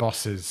of my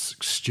bosses,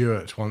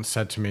 Stuart, once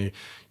said to me,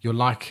 "You're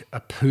like a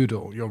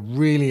poodle. You're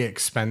really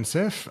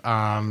expensive.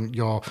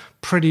 You're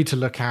pretty to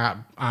look at.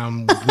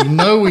 We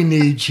know we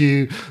need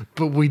you,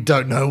 but we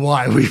don't know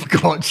why we've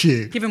got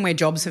you." Given where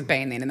jobs have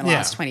been then in the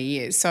last 20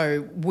 years,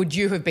 so would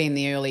you have been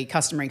the early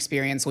customer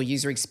experience or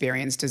user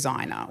experience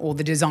designer or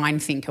the design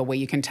thinker where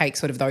you can take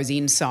sort of those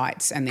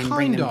insights and then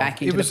bring them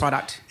back into the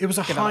product? It was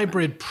a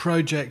hybrid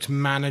project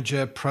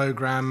manager,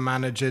 program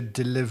manager,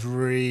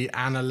 delivery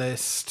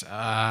analyst,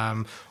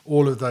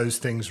 all of those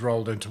things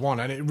rolled into one.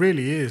 And it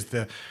really is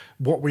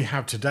what we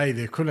have today,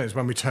 the equivalent is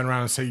when we turn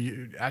around and say,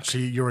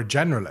 you're a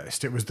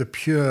generalist. It was the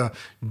pure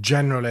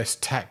generalist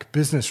tech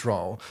business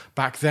role.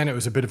 Back then, it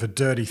was a bit of a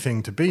dirty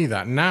thing to be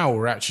that. Now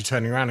we're actually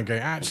turning around and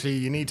going, actually,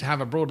 you need to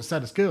have a broader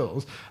set of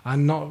skills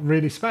and not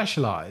really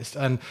specialized.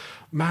 And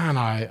man,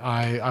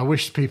 I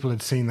wish people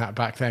had seen that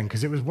back then,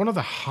 because it was one of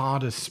the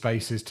hardest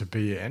spaces to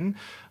be in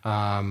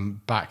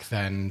back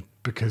then,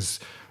 because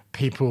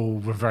people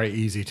were very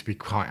easy to be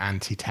quite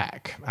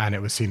anti-tech, and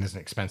it was seen as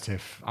an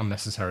expensive,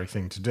 unnecessary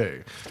thing to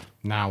do.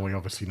 Now we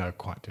obviously know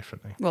quite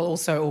differently. Well,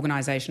 also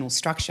organisational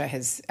structure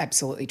has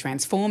absolutely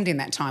transformed in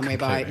that time,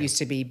 whereby it used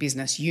to be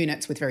business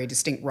units with very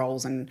distinct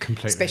roles and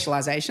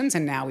specialisations,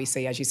 and now we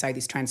see, as you say,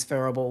 this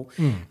transferable,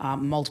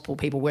 multiple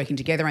people working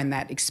together, and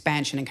that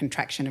expansion and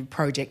contraction of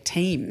project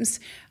teams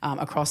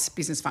across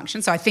business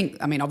functions. So I think,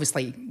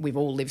 obviously we've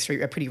all lived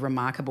through a pretty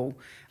remarkable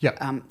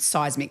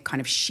seismic kind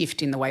of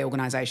shift in the way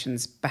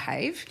organisations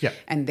behave,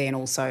 and then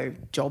also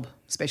job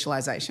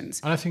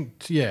specialisations. And I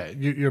think,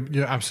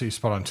 you're absolutely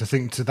spot on.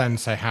 To then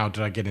say, how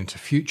did I get into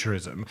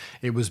futurism?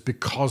 It was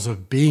because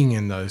of being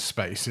in those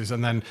spaces,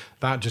 and then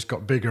that just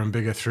got bigger and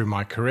bigger through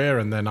my career,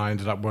 and then I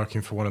ended up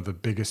working for one of the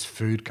biggest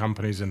food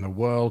companies in the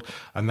world,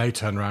 and they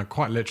turned around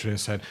quite literally and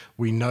said,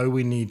 we know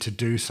we need to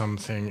do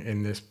something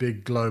in this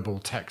big global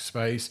tech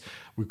space.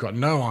 We've got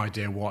no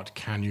idea what,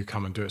 can you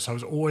come and do it? So I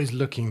was always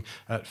looking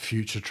at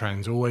future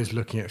trends, always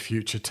looking at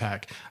future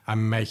tech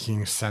and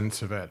making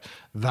sense of it.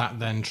 That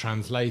then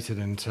translated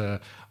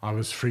into, I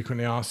was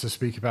frequently asked to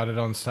speak about it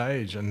on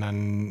stage. And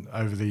then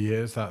over the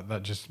years, that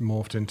just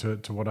morphed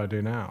into what I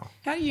do now.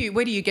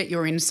 Where do you get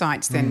your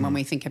insights then when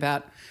we think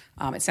about,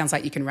 it sounds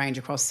like you can range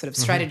across sort of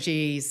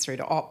strategies through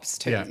to ops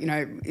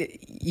to,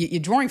 you're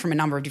drawing from a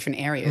number of different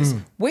areas.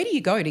 Where do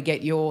you go to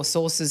get your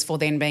sources for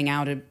then being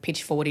able to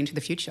pitch forward into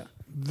the future?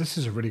 This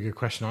is a really good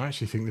question. I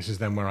actually think this is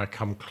then where I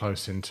come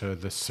close into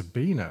the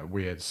Sabina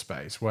weird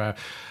space, where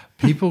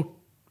people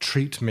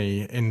treat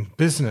me in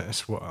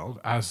business world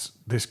as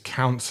this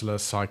counselor,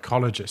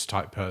 psychologist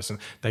type person.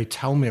 They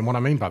tell me, and what I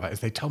mean by that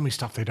is they tell me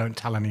stuff they don't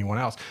tell anyone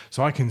else.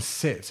 So I can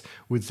sit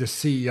with the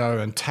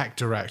CEO and tech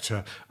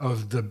director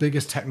of the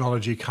biggest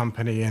technology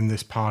company in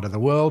this part of the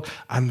world,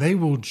 and they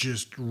will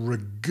just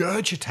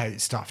regurgitate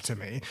stuff to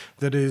me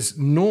that is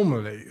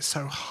normally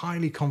so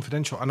highly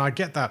confidential. And I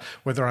get that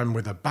whether I'm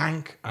with a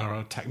bank or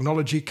a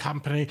technology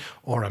company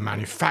or a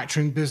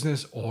manufacturing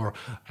business or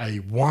a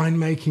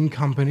winemaking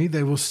company,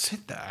 they will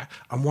sit there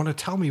and want to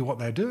tell me what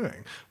they're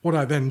doing. What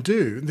I then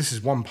do, this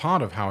is one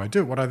part of how I do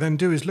it, what I then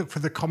do is look for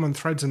the common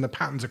threads and the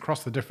patterns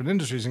across the different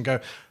industries and go,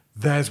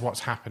 there's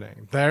what's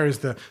happening. There is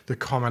the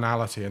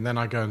commonality. And then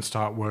I go and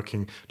start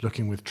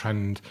looking with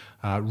trend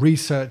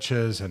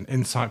researchers and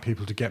insight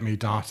people to get me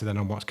data then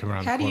on what's coming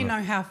around the corner. How do you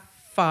know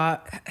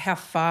how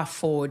far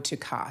forward to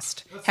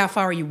cast? How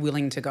far are you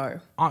willing to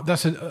go?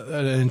 That's an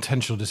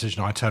intentional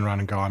decision. I turn around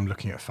and go, I'm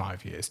looking at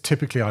 5 years.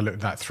 Typically, I look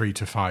at that 3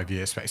 to 5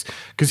 year space.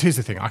 Because here's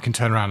the thing, I can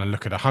turn around and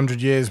look at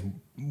 100 years.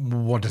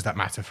 What does that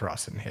matter for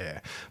us in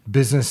here?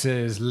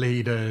 Businesses,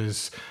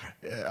 leaders,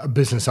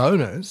 business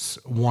owners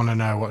want to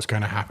know what's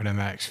going to happen in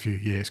the next few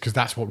years because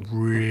that's what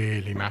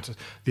really matters.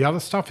 The other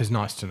stuff is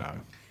nice to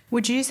know.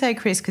 Would you say,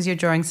 Chris, because you're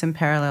drawing some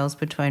parallels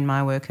between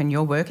my work and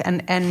your work,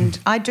 and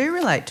I do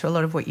relate to a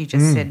lot of what you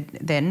just said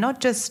there, not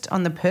just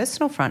on the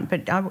personal front,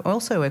 but I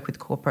also work with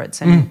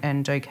corporates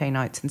and do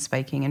keynotes and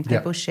speaking, and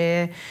people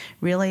share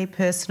really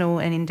personal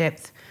and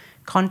in-depth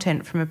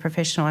content from a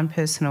professional and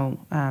personal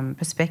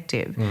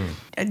perspective.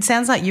 It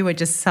sounds like you were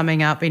just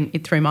summing up,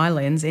 through my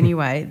lens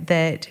anyway,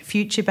 that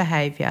future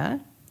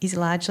behaviour is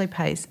largely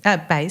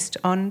based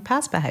on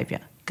past behaviour.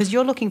 Because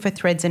you're looking for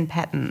threads and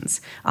patterns.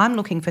 I'm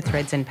looking for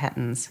threads and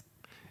patterns.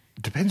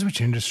 Depends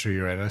which industry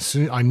you're in.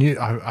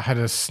 I had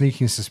a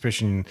sneaking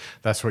suspicion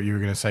that's what you were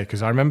going to say,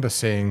 because I remember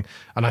seeing,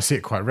 and I see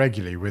it quite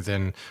regularly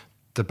within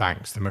the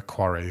banks, the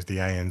Macquaries, the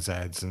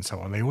ANZs and so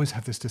on. They always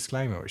have this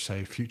disclaimer which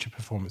say future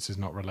performance is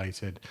not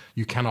related.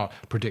 You cannot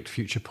predict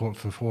future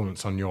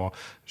performance on your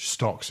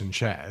stocks and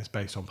shares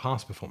based on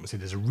past performance.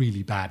 It is a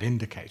really bad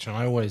indicator. And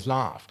I always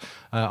laugh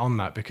on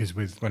that because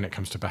when it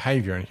comes to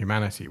behavior and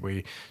humanity,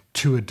 we,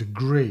 to a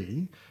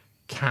degree,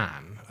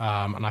 can.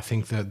 And I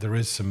think that there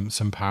is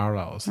some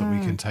parallels that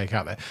we can take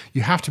out there.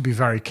 You have to be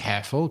very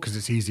careful because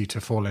it's easy to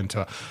fall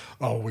into,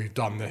 we've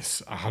done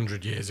this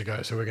 100 years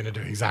ago, so we're going to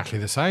do exactly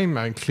the same.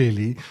 And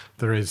clearly,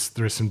 there is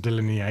some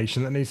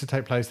delineation that needs to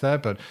take place there,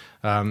 but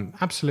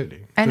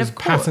absolutely. And of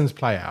course, patterns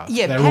play out.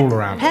 Yeah, they're all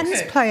around.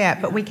 Patterns play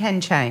out, but we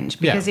can change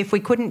because if we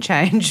couldn't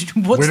change,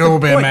 what's we'd the all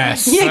be point? a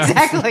mess. Yeah,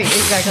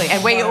 exactly.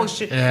 And we all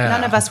should. Yeah.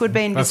 None of us would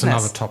be in That's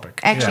business. another topic.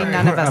 Actually,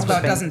 none of us would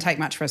Well, be. it doesn't take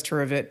much for us to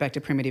revert back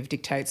to primitive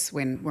dictates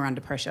when we're under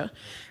pressure.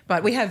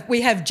 But we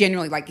have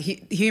generally, like,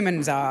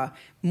 humans are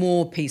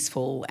more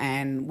peaceful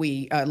and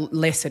we are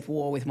less at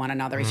war with one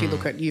another. If you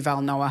look at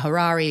Yuval Noah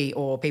Harari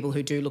or people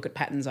who do look at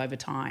patterns over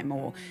time,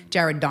 or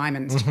Jared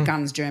Diamond's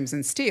Guns, Germs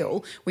and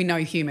Steel, we know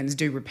humans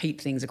do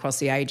repeat things across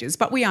the ages,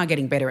 but we are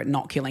getting better at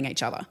not killing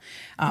each other.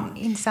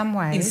 In some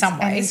ways.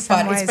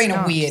 It's been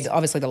a weird,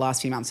 obviously the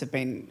last few months have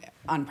been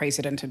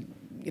unprecedented,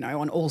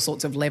 on all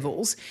sorts of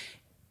levels.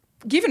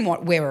 Given where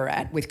we're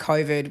at with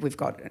COVID, we've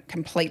got a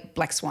complete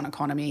black swan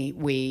economy.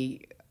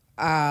 We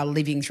are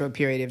living through a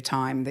period of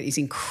time that is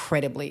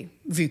incredibly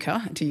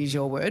VUCA, to use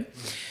your word,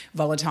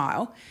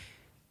 volatile.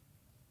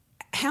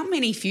 How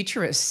many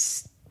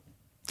futurists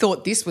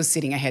thought this was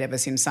sitting ahead of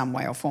us in some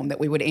way or form, that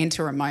we would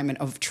enter a moment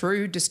of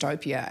true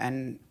dystopia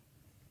and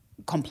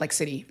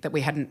complexity that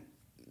we hadn't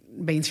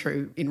been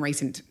through in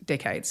recent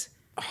decades?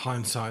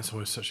 Hindsight's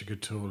always such a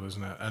good tool,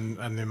 isn't it?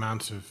 And the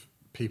amount of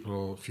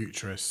people,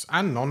 futurists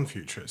and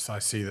non-futurists, I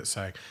see that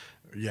say,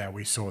 yeah,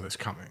 we saw this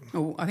coming.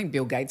 Oh, I think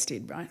Bill Gates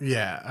did, right?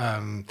 Yeah.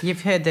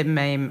 You've heard the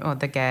meme or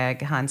the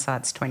gag,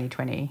 hindsight's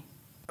 2020.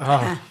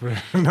 Oh,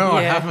 no,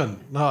 I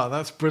haven't. No,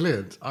 that's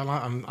brilliant.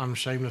 I'm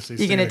shamelessly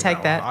You're going to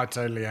take that? I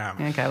totally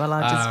am. Okay, well,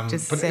 I'll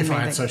just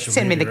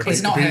send me the clip.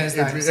 It's not hers,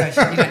 though,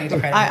 so you don't need to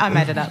credit. I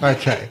made it up.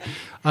 Okay.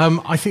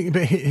 I think,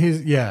 but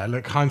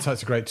look,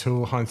 hindsight's a great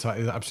tool. Hindsight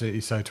is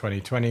absolutely so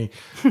 2020.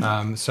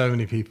 So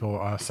many people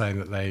are saying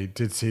that they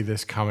did see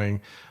this coming.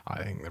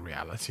 I think the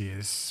reality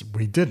is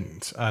we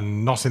didn't,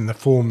 and not in the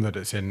form that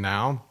it's in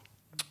now.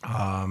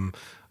 And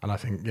I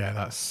think,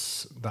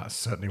 that's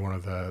certainly one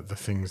of the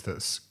things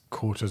that's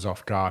caught us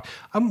off guard.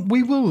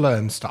 We will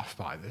learn stuff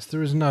by this.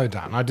 There is no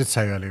doubt. And I did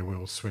say earlier we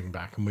will swing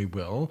back, and we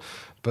will.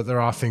 But there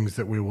are things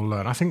that we will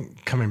learn. I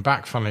think coming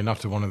back, funnily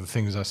enough, to one of the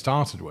things I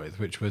started with,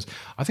 which was,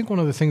 I think one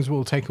of the things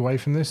we'll take away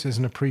from this is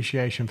an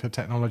appreciation for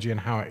technology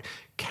and how it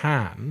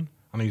can,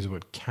 and I use the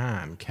word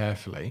can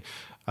carefully,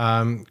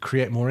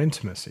 create more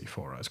intimacy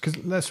for us. Because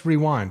let's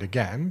rewind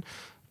again,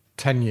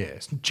 10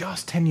 years,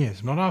 just 10 years.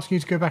 I'm not asking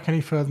you to go back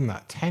any further than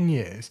that. 10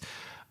 years.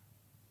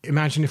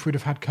 Imagine if we'd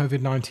have had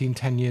COVID-19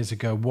 10 years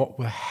ago, what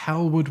the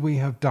hell would we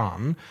have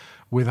done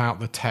without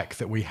the tech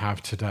that we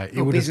have today.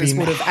 It would business have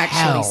been would have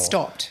actually hell.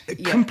 stopped.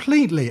 Yeah.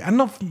 Completely. And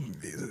not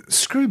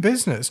screw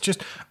business,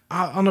 just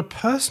on a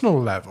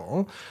personal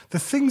level, the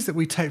things that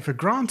we take for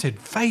granted,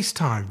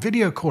 FaceTime,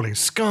 video calling,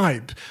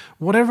 Skype,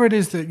 whatever it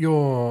is that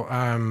your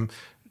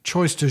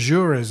choice du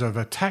jour is of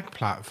a tech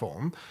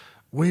platform,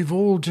 we've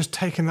all just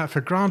taken that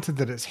for granted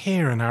that it's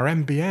here and our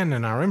MBN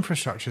and our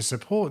infrastructure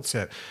supports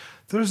it.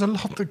 There's a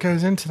lot that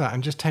goes into that,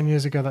 and just 10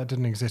 years ago that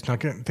didn't exist.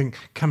 And I think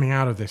coming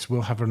out of this,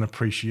 we'll have an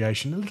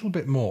appreciation a little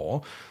bit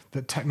more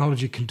that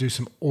technology can do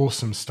some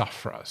awesome stuff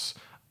for us,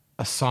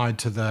 aside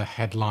to the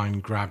headline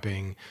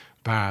grabbing,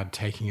 bad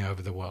taking over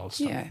the world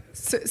stuff. Yeah,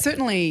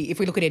 certainly if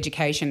we look at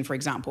education, for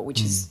example, which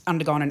has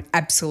undergone an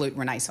absolute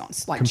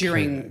renaissance, like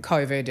during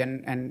COVID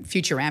and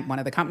FutureAmp, one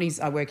of the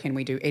companies I work in,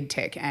 we do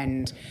EdTech.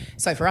 And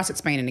so for us,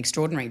 it's been an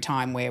extraordinary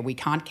time where we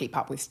can't keep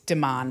up with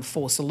demand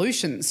for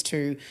solutions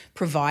to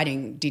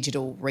providing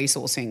digital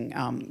resourcing,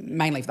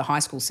 mainly for the high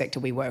school sector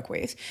we work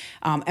with.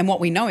 And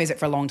what we know is that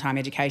for a long time,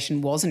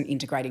 education wasn't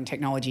integrating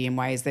technology in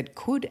ways that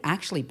could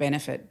actually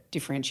benefit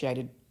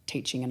differentiated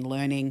teaching and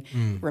learning.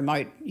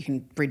 Remote, you can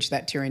bridge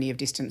that tyranny of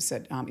distance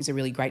that is a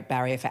really great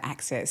barrier for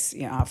access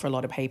for a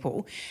lot of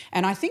people.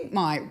 And I think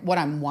what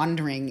I'm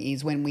wondering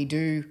is when we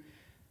do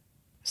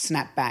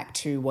snap back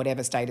to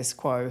whatever status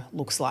quo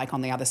looks like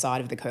on the other side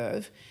of the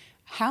curve,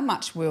 how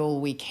much will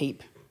we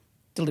keep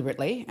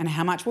deliberately and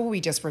how much will we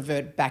just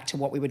revert back to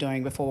what we were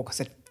doing before because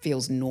it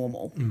feels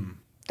normal?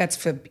 That's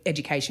for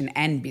education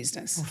and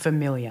business. Or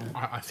familiar.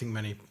 I think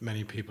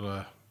many people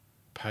are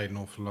paid an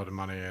awful lot of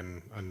money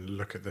and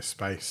look at this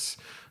space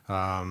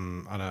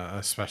and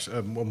especially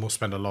we'll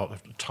spend a lot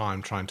of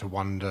time trying to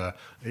wonder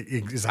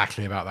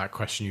exactly about that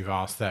question you've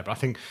asked there. But I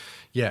think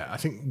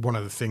one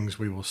of the things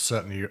we will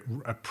certainly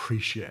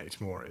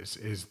appreciate more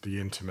is the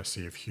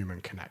intimacy of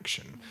human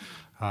connection.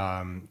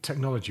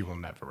 Technology will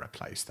never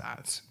replace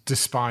that,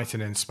 despite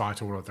and in spite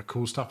of all of the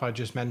cool stuff I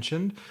just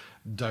mentioned.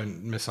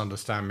 Don't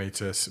misunderstand me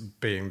to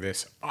being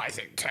this, I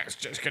think tech's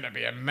just going to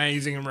be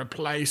amazing and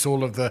replace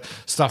all of the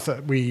stuff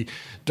that we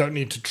don't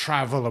need to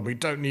travel and we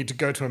don't need to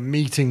go to a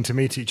meeting to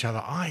meet each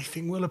other. I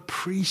think we'll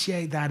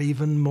appreciate that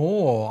even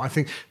more. I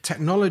think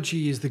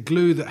technology is the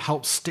glue that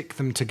helps stick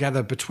them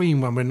together between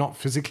when we're not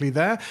physically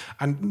there.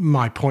 And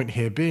my point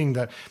here being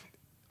that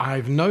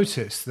I've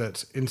noticed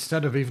that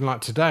instead of even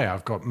like today,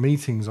 I've got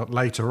meetings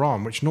later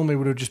on, which normally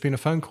would have just been a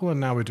phone call, and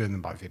now we're doing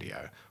them by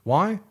video.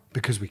 Why?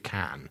 Because we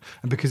can,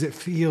 and because it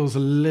feels a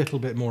little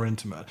bit more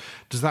intimate.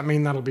 Does that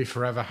mean that'll be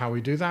forever how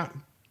we do that?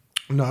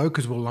 No,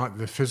 because we'll like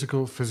the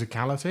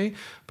physicality,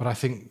 but I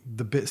think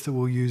the bits that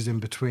we'll use in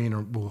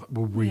between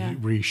will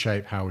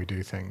reshape how we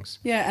do things.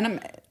 Yeah,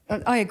 and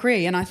I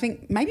agree. And I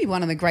think maybe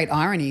one of the great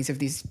ironies of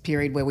this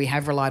period where we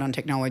have relied on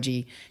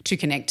technology to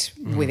connect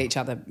with each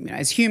other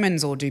as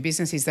humans or do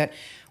business is that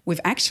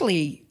we've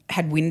actually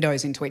had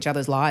windows into each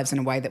other's lives in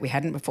a way that we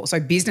hadn't before. So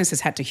business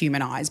has had to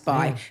humanise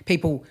by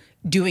people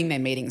doing their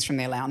meetings from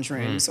their lounge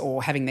rooms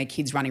or having their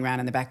kids running around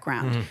in the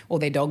background or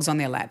their dogs on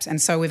their laps.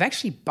 And so we've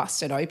actually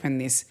busted open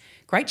this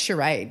great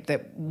charade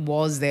that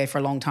was there for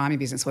a long time in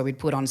business where we'd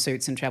put on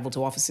suits and travel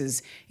to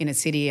offices in a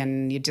city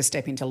and you'd just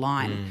step into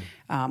line.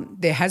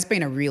 There has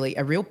been a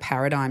real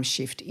paradigm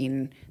shift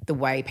in the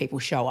way people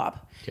show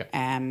up. Yep.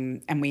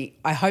 And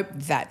I hope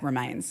that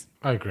remains.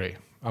 I agree.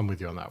 I'm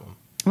with you on that one.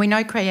 We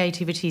know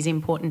creativity is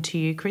important to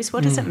you, Chris.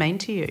 What does it mean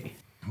to you?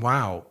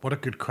 Wow, what a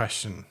good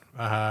question.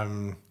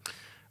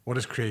 What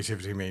does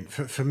creativity mean?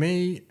 For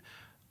me,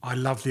 I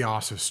love the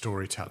art of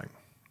storytelling.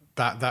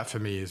 That for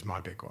me is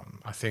my big one.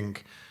 I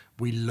think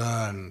we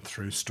learn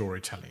through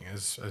storytelling.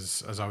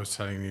 As I was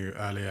telling you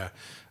earlier,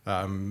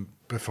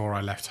 before I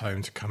left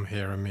home to come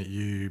here and meet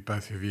you,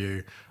 both of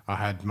you, I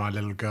had my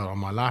little girl on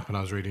my lap and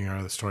I was reading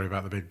her the story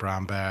about the big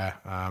brown bear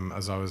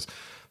as I was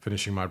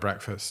finishing my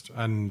breakfast.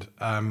 And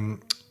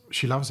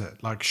she loves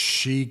it. Like,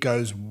 she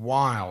goes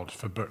wild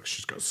for books.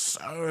 She's got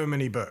so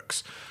many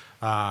books.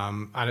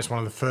 And it's one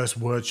of the first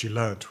words she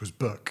learnt was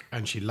book.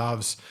 And she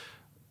loves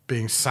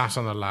being sat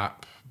on the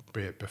lap,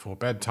 be it before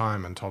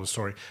bedtime, and told a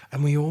story.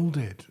 And we all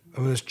did.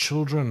 And as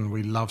children,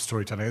 we love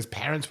storytelling. As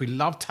parents, we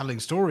love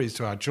telling stories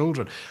to our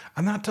children.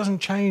 And that doesn't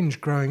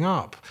change growing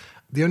up.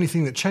 The only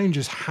thing that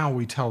changes is how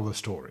we tell the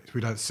stories.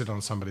 We don't sit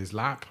on somebody's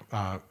lap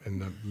in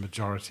the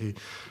majority.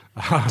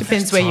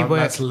 Depends where you work.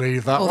 Let's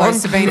leave that Although one.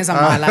 Sabina's on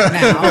my lap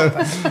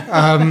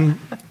now.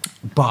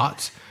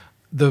 But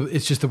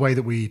it's just the way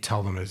that we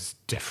tell them is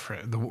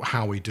different.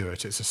 How we do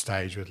it, it's a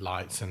stage with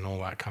lights and all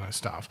that kind of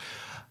stuff.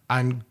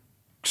 And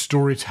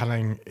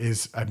storytelling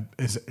is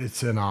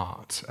an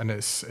art, and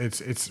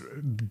it's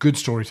good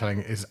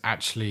storytelling is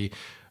actually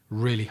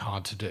really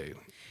hard to do.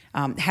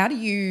 How do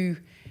you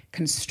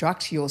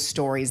construct your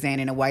stories then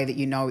in a way that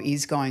you know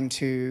is going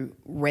to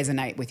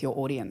resonate with your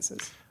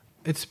audiences?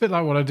 It's a bit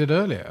like what I did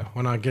earlier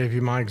when I gave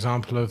you my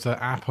example of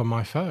the app on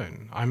my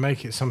phone. I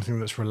make it something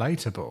that's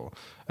relatable,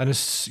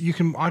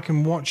 and I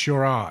can watch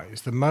your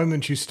eyes the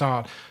moment you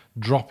start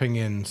dropping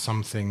in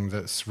something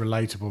that's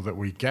relatable that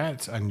we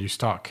get, and you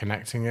start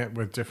connecting it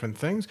with different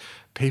things,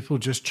 people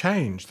just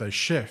change, they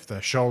shift,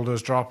 their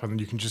shoulders drop, and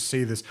you can just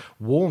see this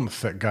warmth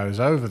that goes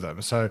over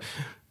them. So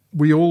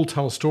we all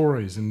tell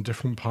stories in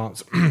different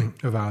parts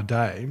of our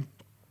day.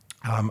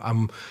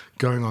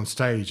 Going on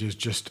stage is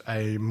just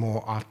a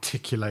more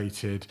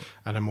articulated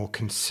and a more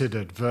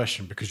considered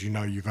version, because you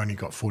know you've only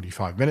got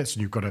 45 minutes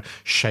and you've got to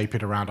shape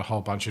it around a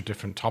whole bunch of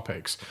different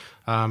topics.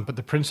 But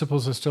the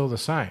principles are still the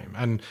same.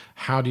 And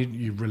how do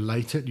you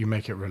relate it? You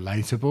make it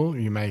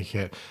relatable. You make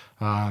it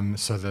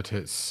so that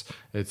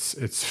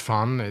it's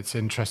fun, it's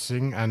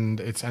interesting, and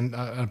it's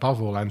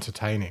above all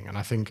entertaining. And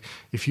I think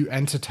if you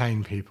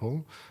entertain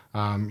people,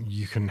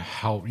 you can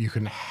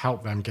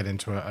help them get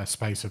into a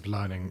space of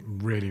learning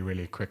really,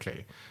 really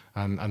quickly,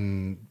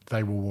 and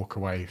they will walk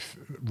away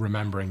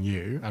remembering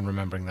you and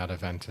remembering that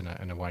event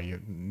in a way you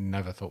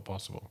never thought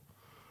possible.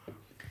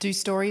 Do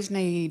stories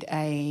need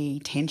a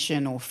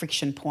tension or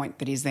friction point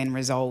that is then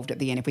resolved at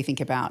the end? If we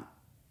think about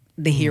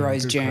the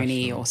hero's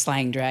journey question. or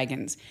slaying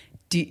dragons,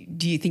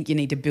 do you think you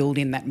need to build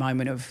in that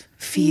moment of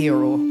fear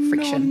or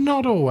friction?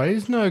 Not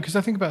always, no, because I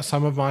think about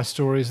some of my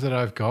stories that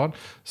I've got.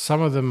 Some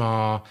of them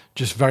are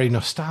just very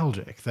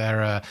nostalgic.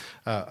 They're a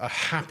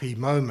happy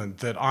moment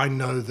that I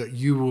know that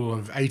you will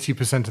have,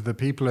 80% of the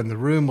people in the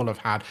room will have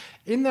had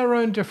in their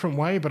own different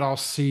way, but I'll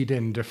seed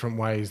in different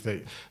ways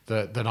that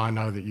I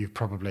know that you've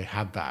probably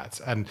had that.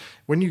 And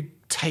when you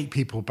take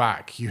people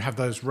back, you have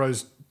those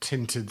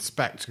rose-tinted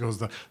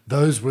spectacles.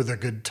 Those were the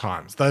good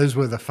times. Those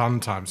were the fun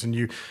times.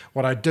 And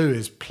what I do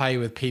is play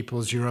with people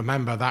as you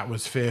remember that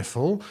was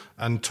fearful,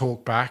 and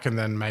talk back, and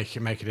then make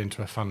it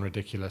into a fun,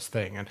 ridiculous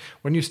thing. And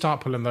when you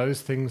start pulling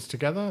those things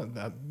together,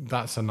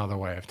 that's another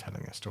way of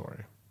telling a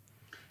story.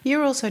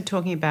 You're also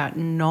talking about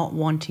not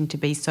wanting to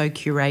be so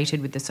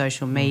curated with the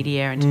social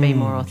media and to be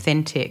more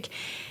authentic.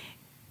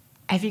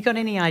 Have you got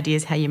any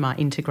ideas how you might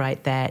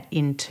integrate that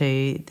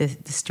into the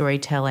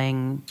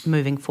storytelling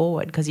moving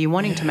forward? Because you're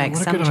wanting to make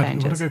some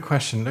changes. What a good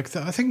question. Look,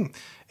 I think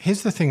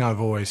here's the thing I've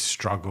always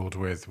struggled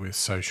with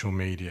social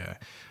media.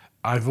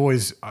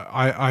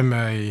 I'm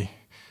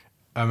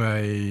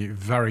a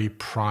very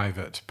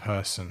private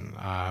person.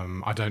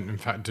 I don't, in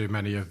fact, do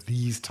many of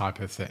these type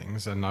of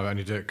things, and I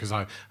only do it because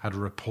I had a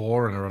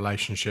rapport and a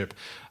relationship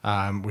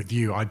with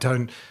you. I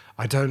don't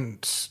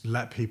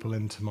let people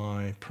into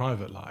my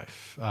private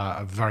life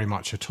very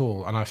much at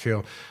all. And I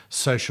feel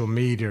social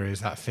media is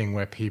that thing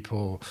where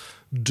people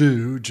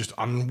do just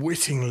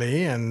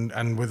unwittingly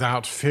and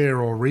without fear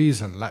or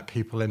reason let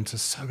people into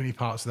so many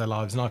parts of their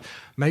lives. And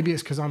maybe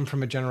it's because I'm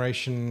from a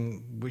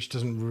generation which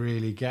doesn't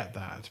really get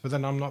that. But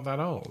then I'm not that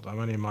old. I'm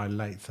only in my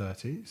late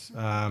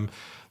 30s.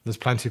 There's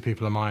plenty of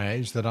people of my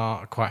age that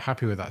are quite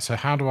happy with that. So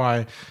how do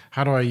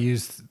I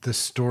use the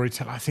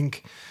storytelling? I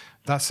think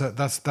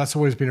that's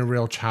always been a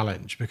real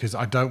challenge, because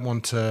I don't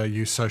want to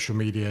use social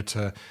media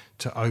to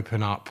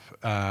open up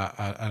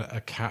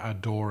a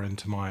door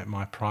into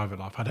my private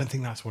life. I don't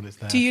think that's what it's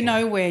there for. Do you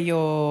know where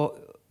your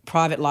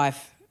private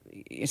life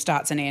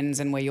starts and ends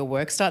and where your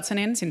work starts and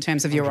ends in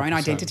terms of your 100%. Own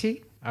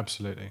identity?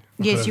 Absolutely.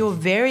 Yes, you're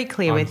very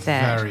clear with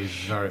that. Very,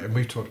 very, and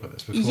we've talked about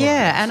this before.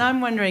 Yeah, and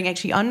I'm wondering,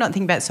 actually, I'm not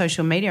thinking about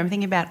social media, I'm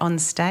thinking about on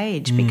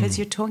stage, because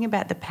you're talking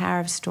about the power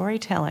of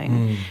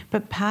storytelling.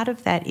 But part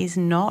of that is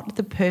not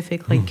the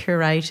perfectly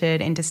curated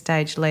into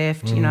stage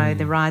left, you know,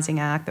 the rising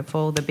arc, the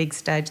fall, the big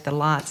stage, the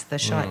lights, the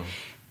shot.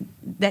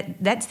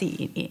 That's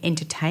the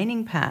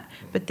entertaining part.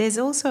 But there's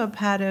also a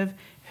part of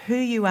who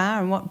you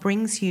are and what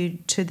brings you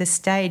to the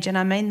stage. And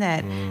I mean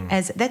that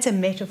as that's a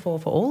metaphor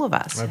for all of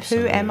us.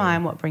 Absolutely. Who am I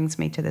and what brings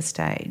me to the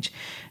stage?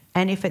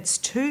 And if it's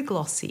too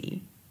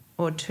glossy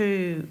or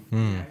too...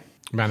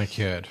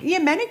 manicured. Yeah,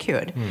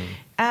 manicured.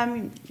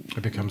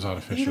 It becomes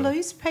artificial. You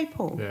lose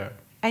people. Yeah.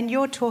 And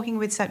you're talking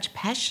with such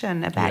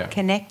passion about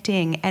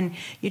connecting, and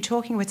you're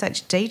talking with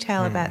such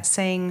detail about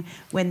seeing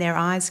when their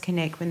eyes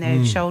connect, when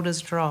their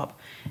shoulders drop.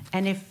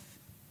 And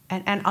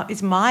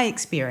it's my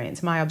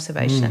experience, my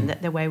observation,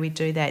 that the way we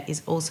do that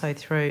is also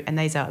through, and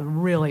these are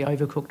really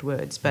overcooked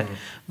words, but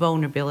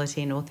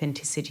vulnerability and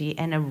authenticity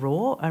and a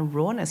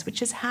rawness,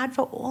 which is hard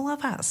for all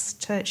of us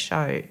to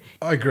show.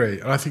 I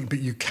agree. And I think, but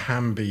you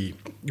can be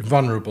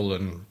vulnerable,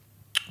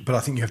 but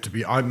I think you have to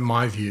be,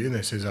 my view, and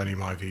this is only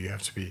my view, you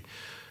have to be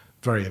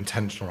very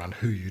intentional around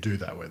who you do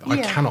that with. Yeah. I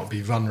cannot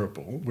be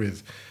vulnerable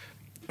with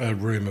a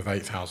room of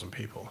 8,000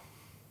 people.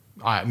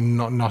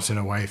 Not in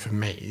a way for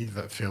me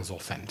that feels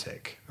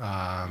authentic.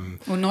 Well,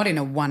 not in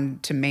a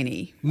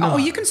one-to-many. No. Oh,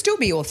 you can still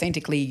be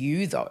authentically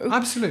you, though.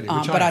 Absolutely.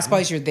 But I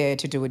suppose you're there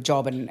to do a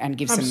job and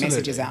give some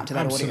messages out to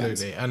that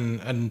audience.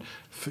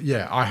 Absolutely.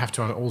 I have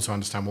to also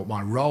understand what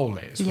my role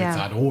is with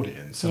that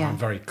audience. And I'm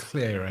very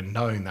clear in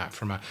knowing that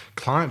from a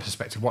client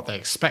perspective, what they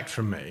expect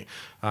from me.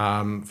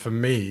 For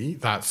me,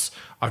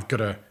 I've got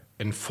to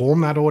inform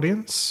that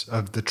audience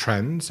of the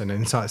trends and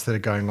insights that are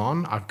going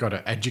on. I've got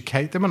to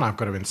educate them, and I've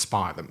got to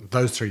inspire them.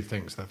 Those three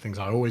things are the things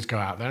I always go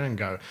out there and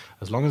go,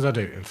 as long as I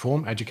do,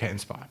 inform, educate,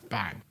 inspire,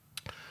 bang.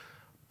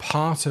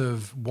 Part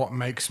of what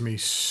makes me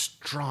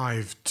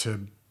strive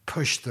to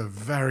push the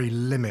very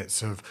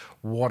limits of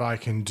what I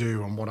can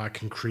do and what I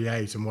can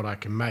create and what I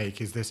can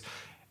make is this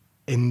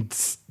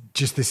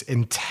just this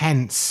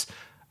intense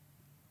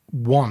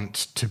want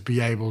to be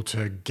able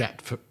to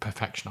get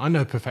perfection. I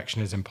know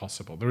perfection is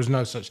impossible. There is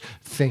no such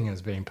thing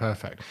as being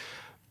perfect.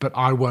 But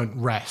I won't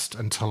rest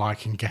until I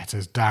can get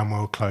as damn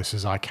well close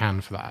as I can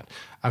for that.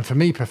 And for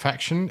me,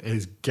 perfection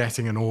is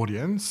getting an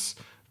audience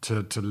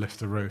to lift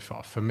the roof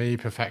off. For me,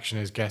 perfection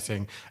is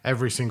getting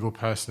every single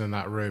person in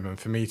that room. And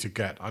for me to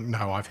get,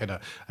 no, I've hit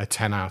a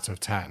 10 out of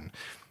 10.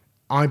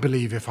 I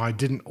believe if I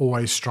didn't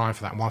always strive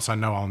for that, whilst I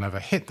know I'll never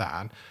hit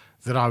that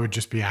I would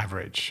just be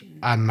average.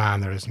 And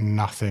man, there is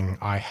nothing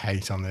I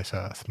hate on this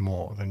earth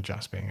more than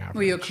just being average.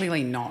 Well, you're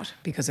clearly not,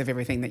 because of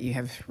everything that you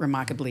have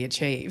remarkably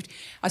achieved.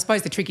 I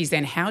suppose the trick is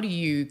then, how do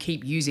you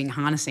keep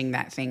harnessing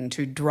that thing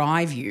to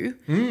drive you,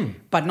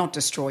 but not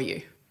destroy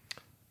you?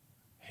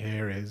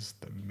 Here is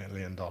the $1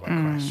 million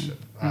question.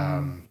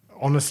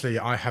 Honestly,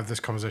 I have this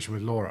conversation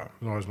with Laura.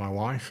 Laura's my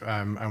wife.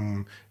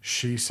 And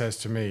she says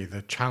to me,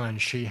 the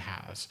challenge she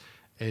has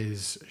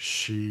is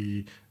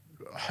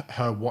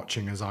her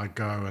watching as I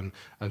go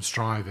and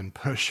strive and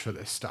push for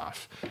this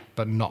stuff,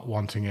 but not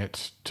wanting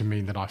it to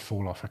mean that I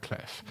fall off a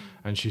cliff.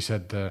 And she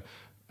said the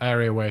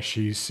area where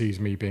she sees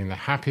me being the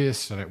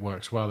happiest and it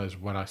works well is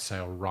when I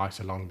sail right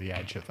along the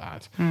edge of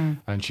that.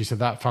 And she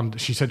said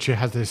she said she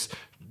has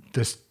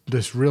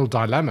this real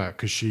dilemma,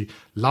 because she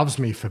loves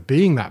me for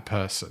being that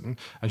person,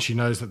 and she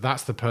knows that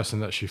that's the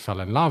person that she fell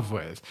in love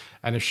with.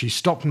 And if she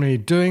stopped me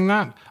doing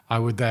that, I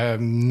would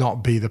then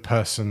not be the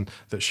person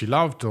that she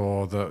loved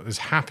or that is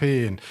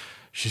happy. And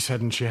she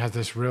said, and she has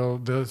this real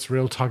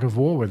tug of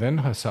war within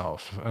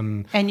herself.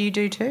 And you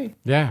do too.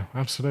 Yeah,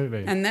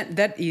 absolutely. And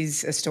that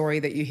is a story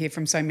that you hear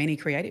from so many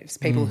creatives,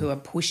 people who are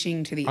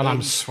pushing to the and edge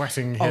I'm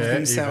sweating here of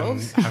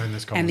themselves even having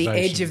this conversation. and the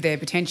edge of their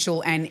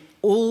potential, and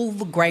all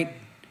the great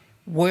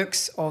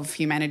works of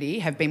humanity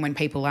have been when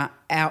people are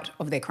out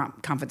of their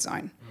comfort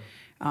zone.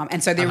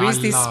 And so there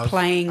is this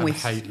playing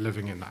with... I hate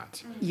living in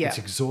that. Yeah. It's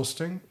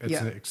exhausting. It's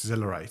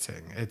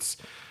exhilarating. It's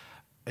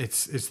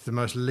the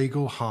most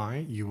legal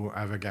high you will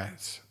ever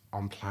get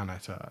on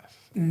planet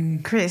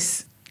Earth.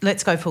 Chris,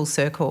 let's go full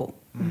circle.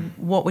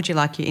 What would you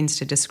like your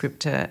Insta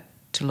descriptor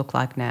to look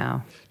like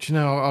now? Do you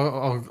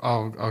know,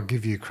 I'll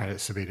give you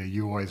credit, Sabina.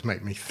 You always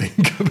make me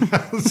think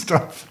about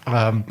stuff.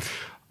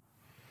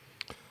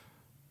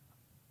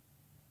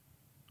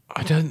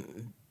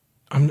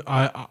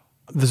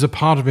 There's a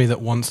part of me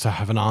that wants to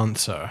have an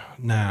answer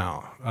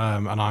now,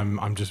 and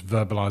I'm just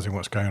verbalizing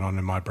what's going on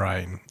in my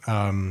brain.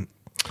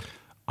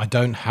 I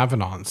don't have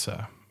an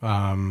answer,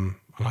 and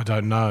I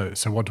don't know.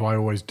 So what do I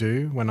always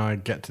do when I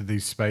get to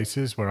these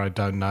spaces where I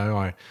don't know?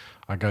 I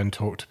go and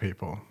talk to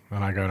people,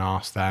 and I go and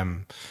ask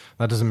them.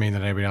 That doesn't mean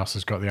that anybody else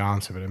has got the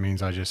answer, but it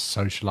means I just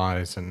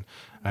socialize and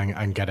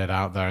get it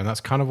out there. And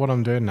that's kind of what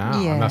I'm doing now,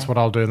 and that's what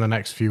I'll do in the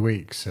next few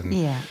weeks.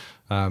 And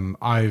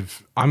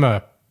I'm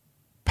a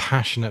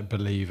passionate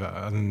believer,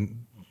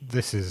 and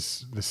this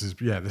is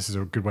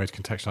a good way to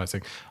contextualize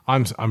things.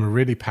 I'm a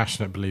really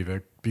passionate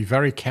believer. Be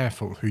very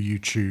careful who you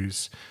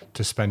choose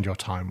to spend your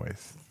time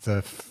with.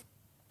 The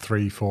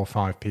 3, 4,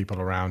 5 people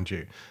around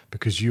you,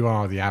 because you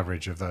are the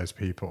average of those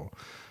people.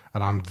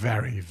 And I'm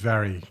very,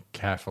 very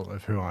careful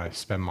of who I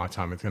spend my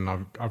time with. And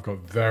I've got a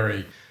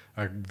very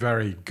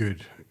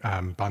good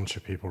bunch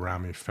of people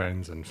around me,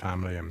 friends and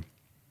family, and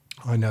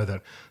I know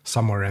that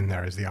somewhere in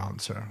there is the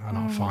answer, and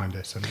I'll find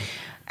it.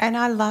 And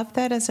I love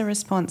that as a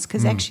response,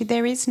 because actually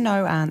there is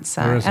no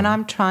answer. And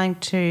I'm trying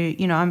to,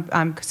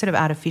 I'm sort of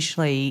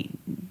artificially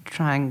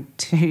trying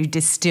to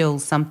distill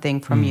something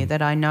from you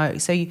that I know.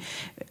 So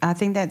I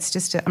think that's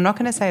just, I'm not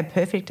going to say a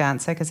perfect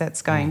answer, because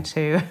that's going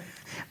to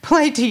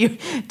play to your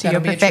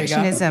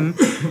perfectionism,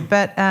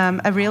 but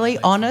a really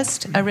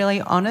honest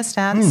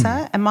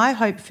answer. And my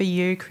hope for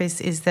you, Chris,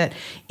 is that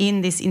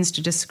in this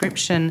Insta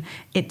description,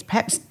 it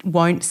perhaps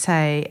won't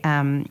say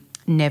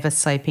never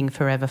sleeping,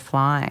 forever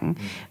flying,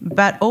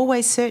 but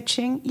always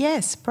searching.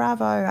 Yes,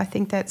 bravo. I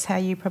think that's how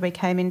you probably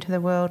came into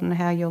the world and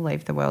how you'll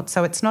leave the world.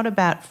 So it's not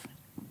about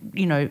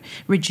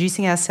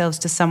reducing ourselves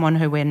to someone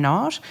who we're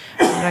not.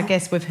 But I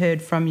guess we've heard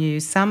from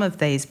you some of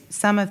these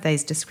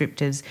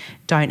descriptors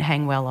don't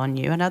hang well on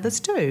you, and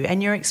others do.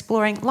 And you're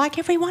exploring, like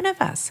every one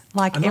of us,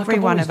 and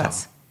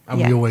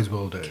we always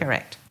will do.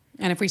 Correct.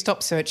 And if we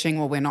stop searching,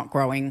 well, we're not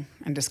growing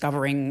and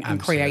discovering and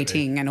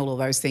creating and all of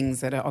those things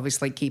that are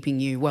obviously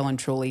keeping you well and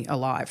truly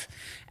alive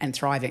and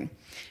thriving.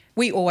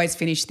 We always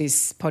finish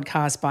this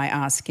podcast by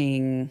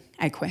asking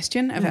a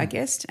question of our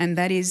guest, and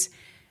that is,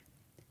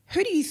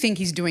 who do you think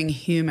is doing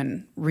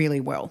human really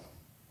well?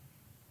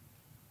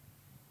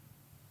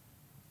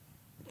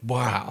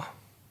 Wow.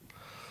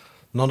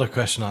 Not a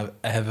question I've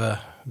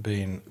ever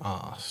been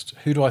asked.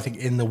 Who do I think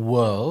in the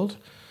world?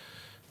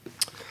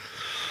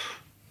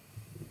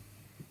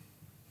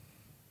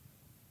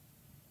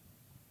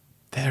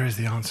 There is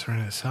the answer in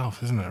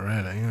itself, isn't it,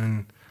 really? I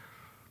mean,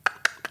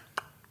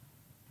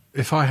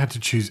 if I had to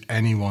choose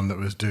anyone that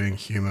was doing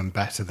human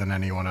better than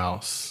anyone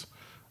else,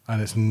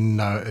 and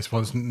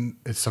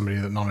it's somebody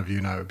that none of you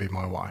know would be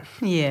my wife.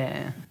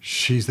 Yeah.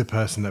 She's the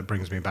person that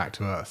brings me back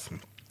to earth.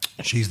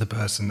 She's the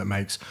person that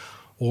makes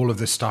all of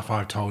this stuff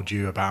I've told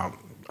you about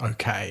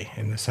okay,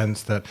 in the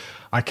sense that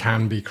I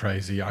can be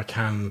crazy. I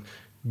can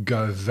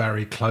go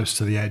very close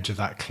to the edge of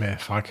that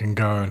cliff. I can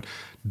go and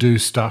do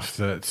stuff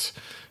that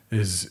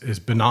is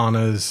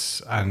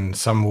bananas, and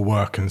some will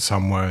work and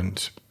some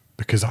won't,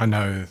 because I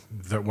know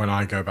that when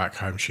I go back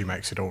home, she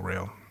makes it all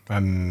real.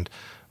 And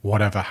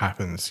whatever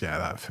happens,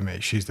 that for me,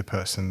 she's the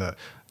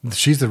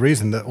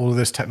reason that all of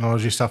this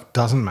technology stuff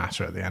doesn't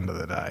matter at the end of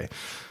the day.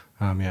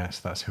 Yes,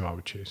 that's who I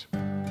would choose.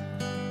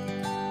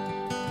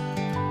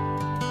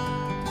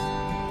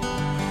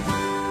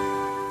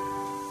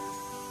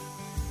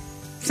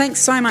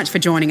 Thanks so much for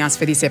joining us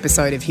for this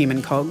episode of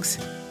Human Cogs.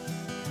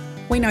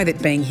 We know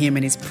that being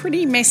human is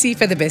pretty messy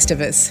for the best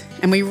of us,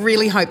 and we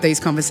really hope these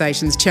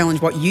conversations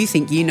challenge what you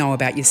think you know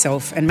about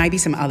yourself and maybe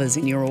some others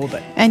in your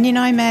orbit. And you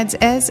know, Mads,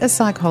 as a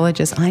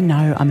psychologist, I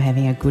know I'm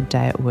having a good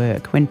day at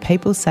work when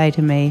people say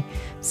to me,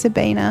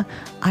 Sabina,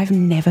 I've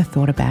never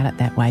thought about it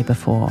that way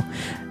before.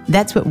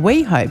 That's what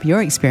we hope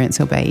your experience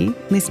will be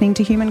listening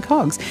to Human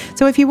Cogs.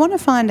 So if you want to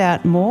find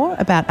out more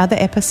about other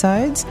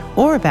episodes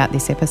or about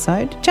this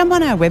episode, jump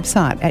on our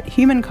website at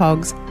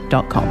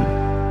humancogs.com.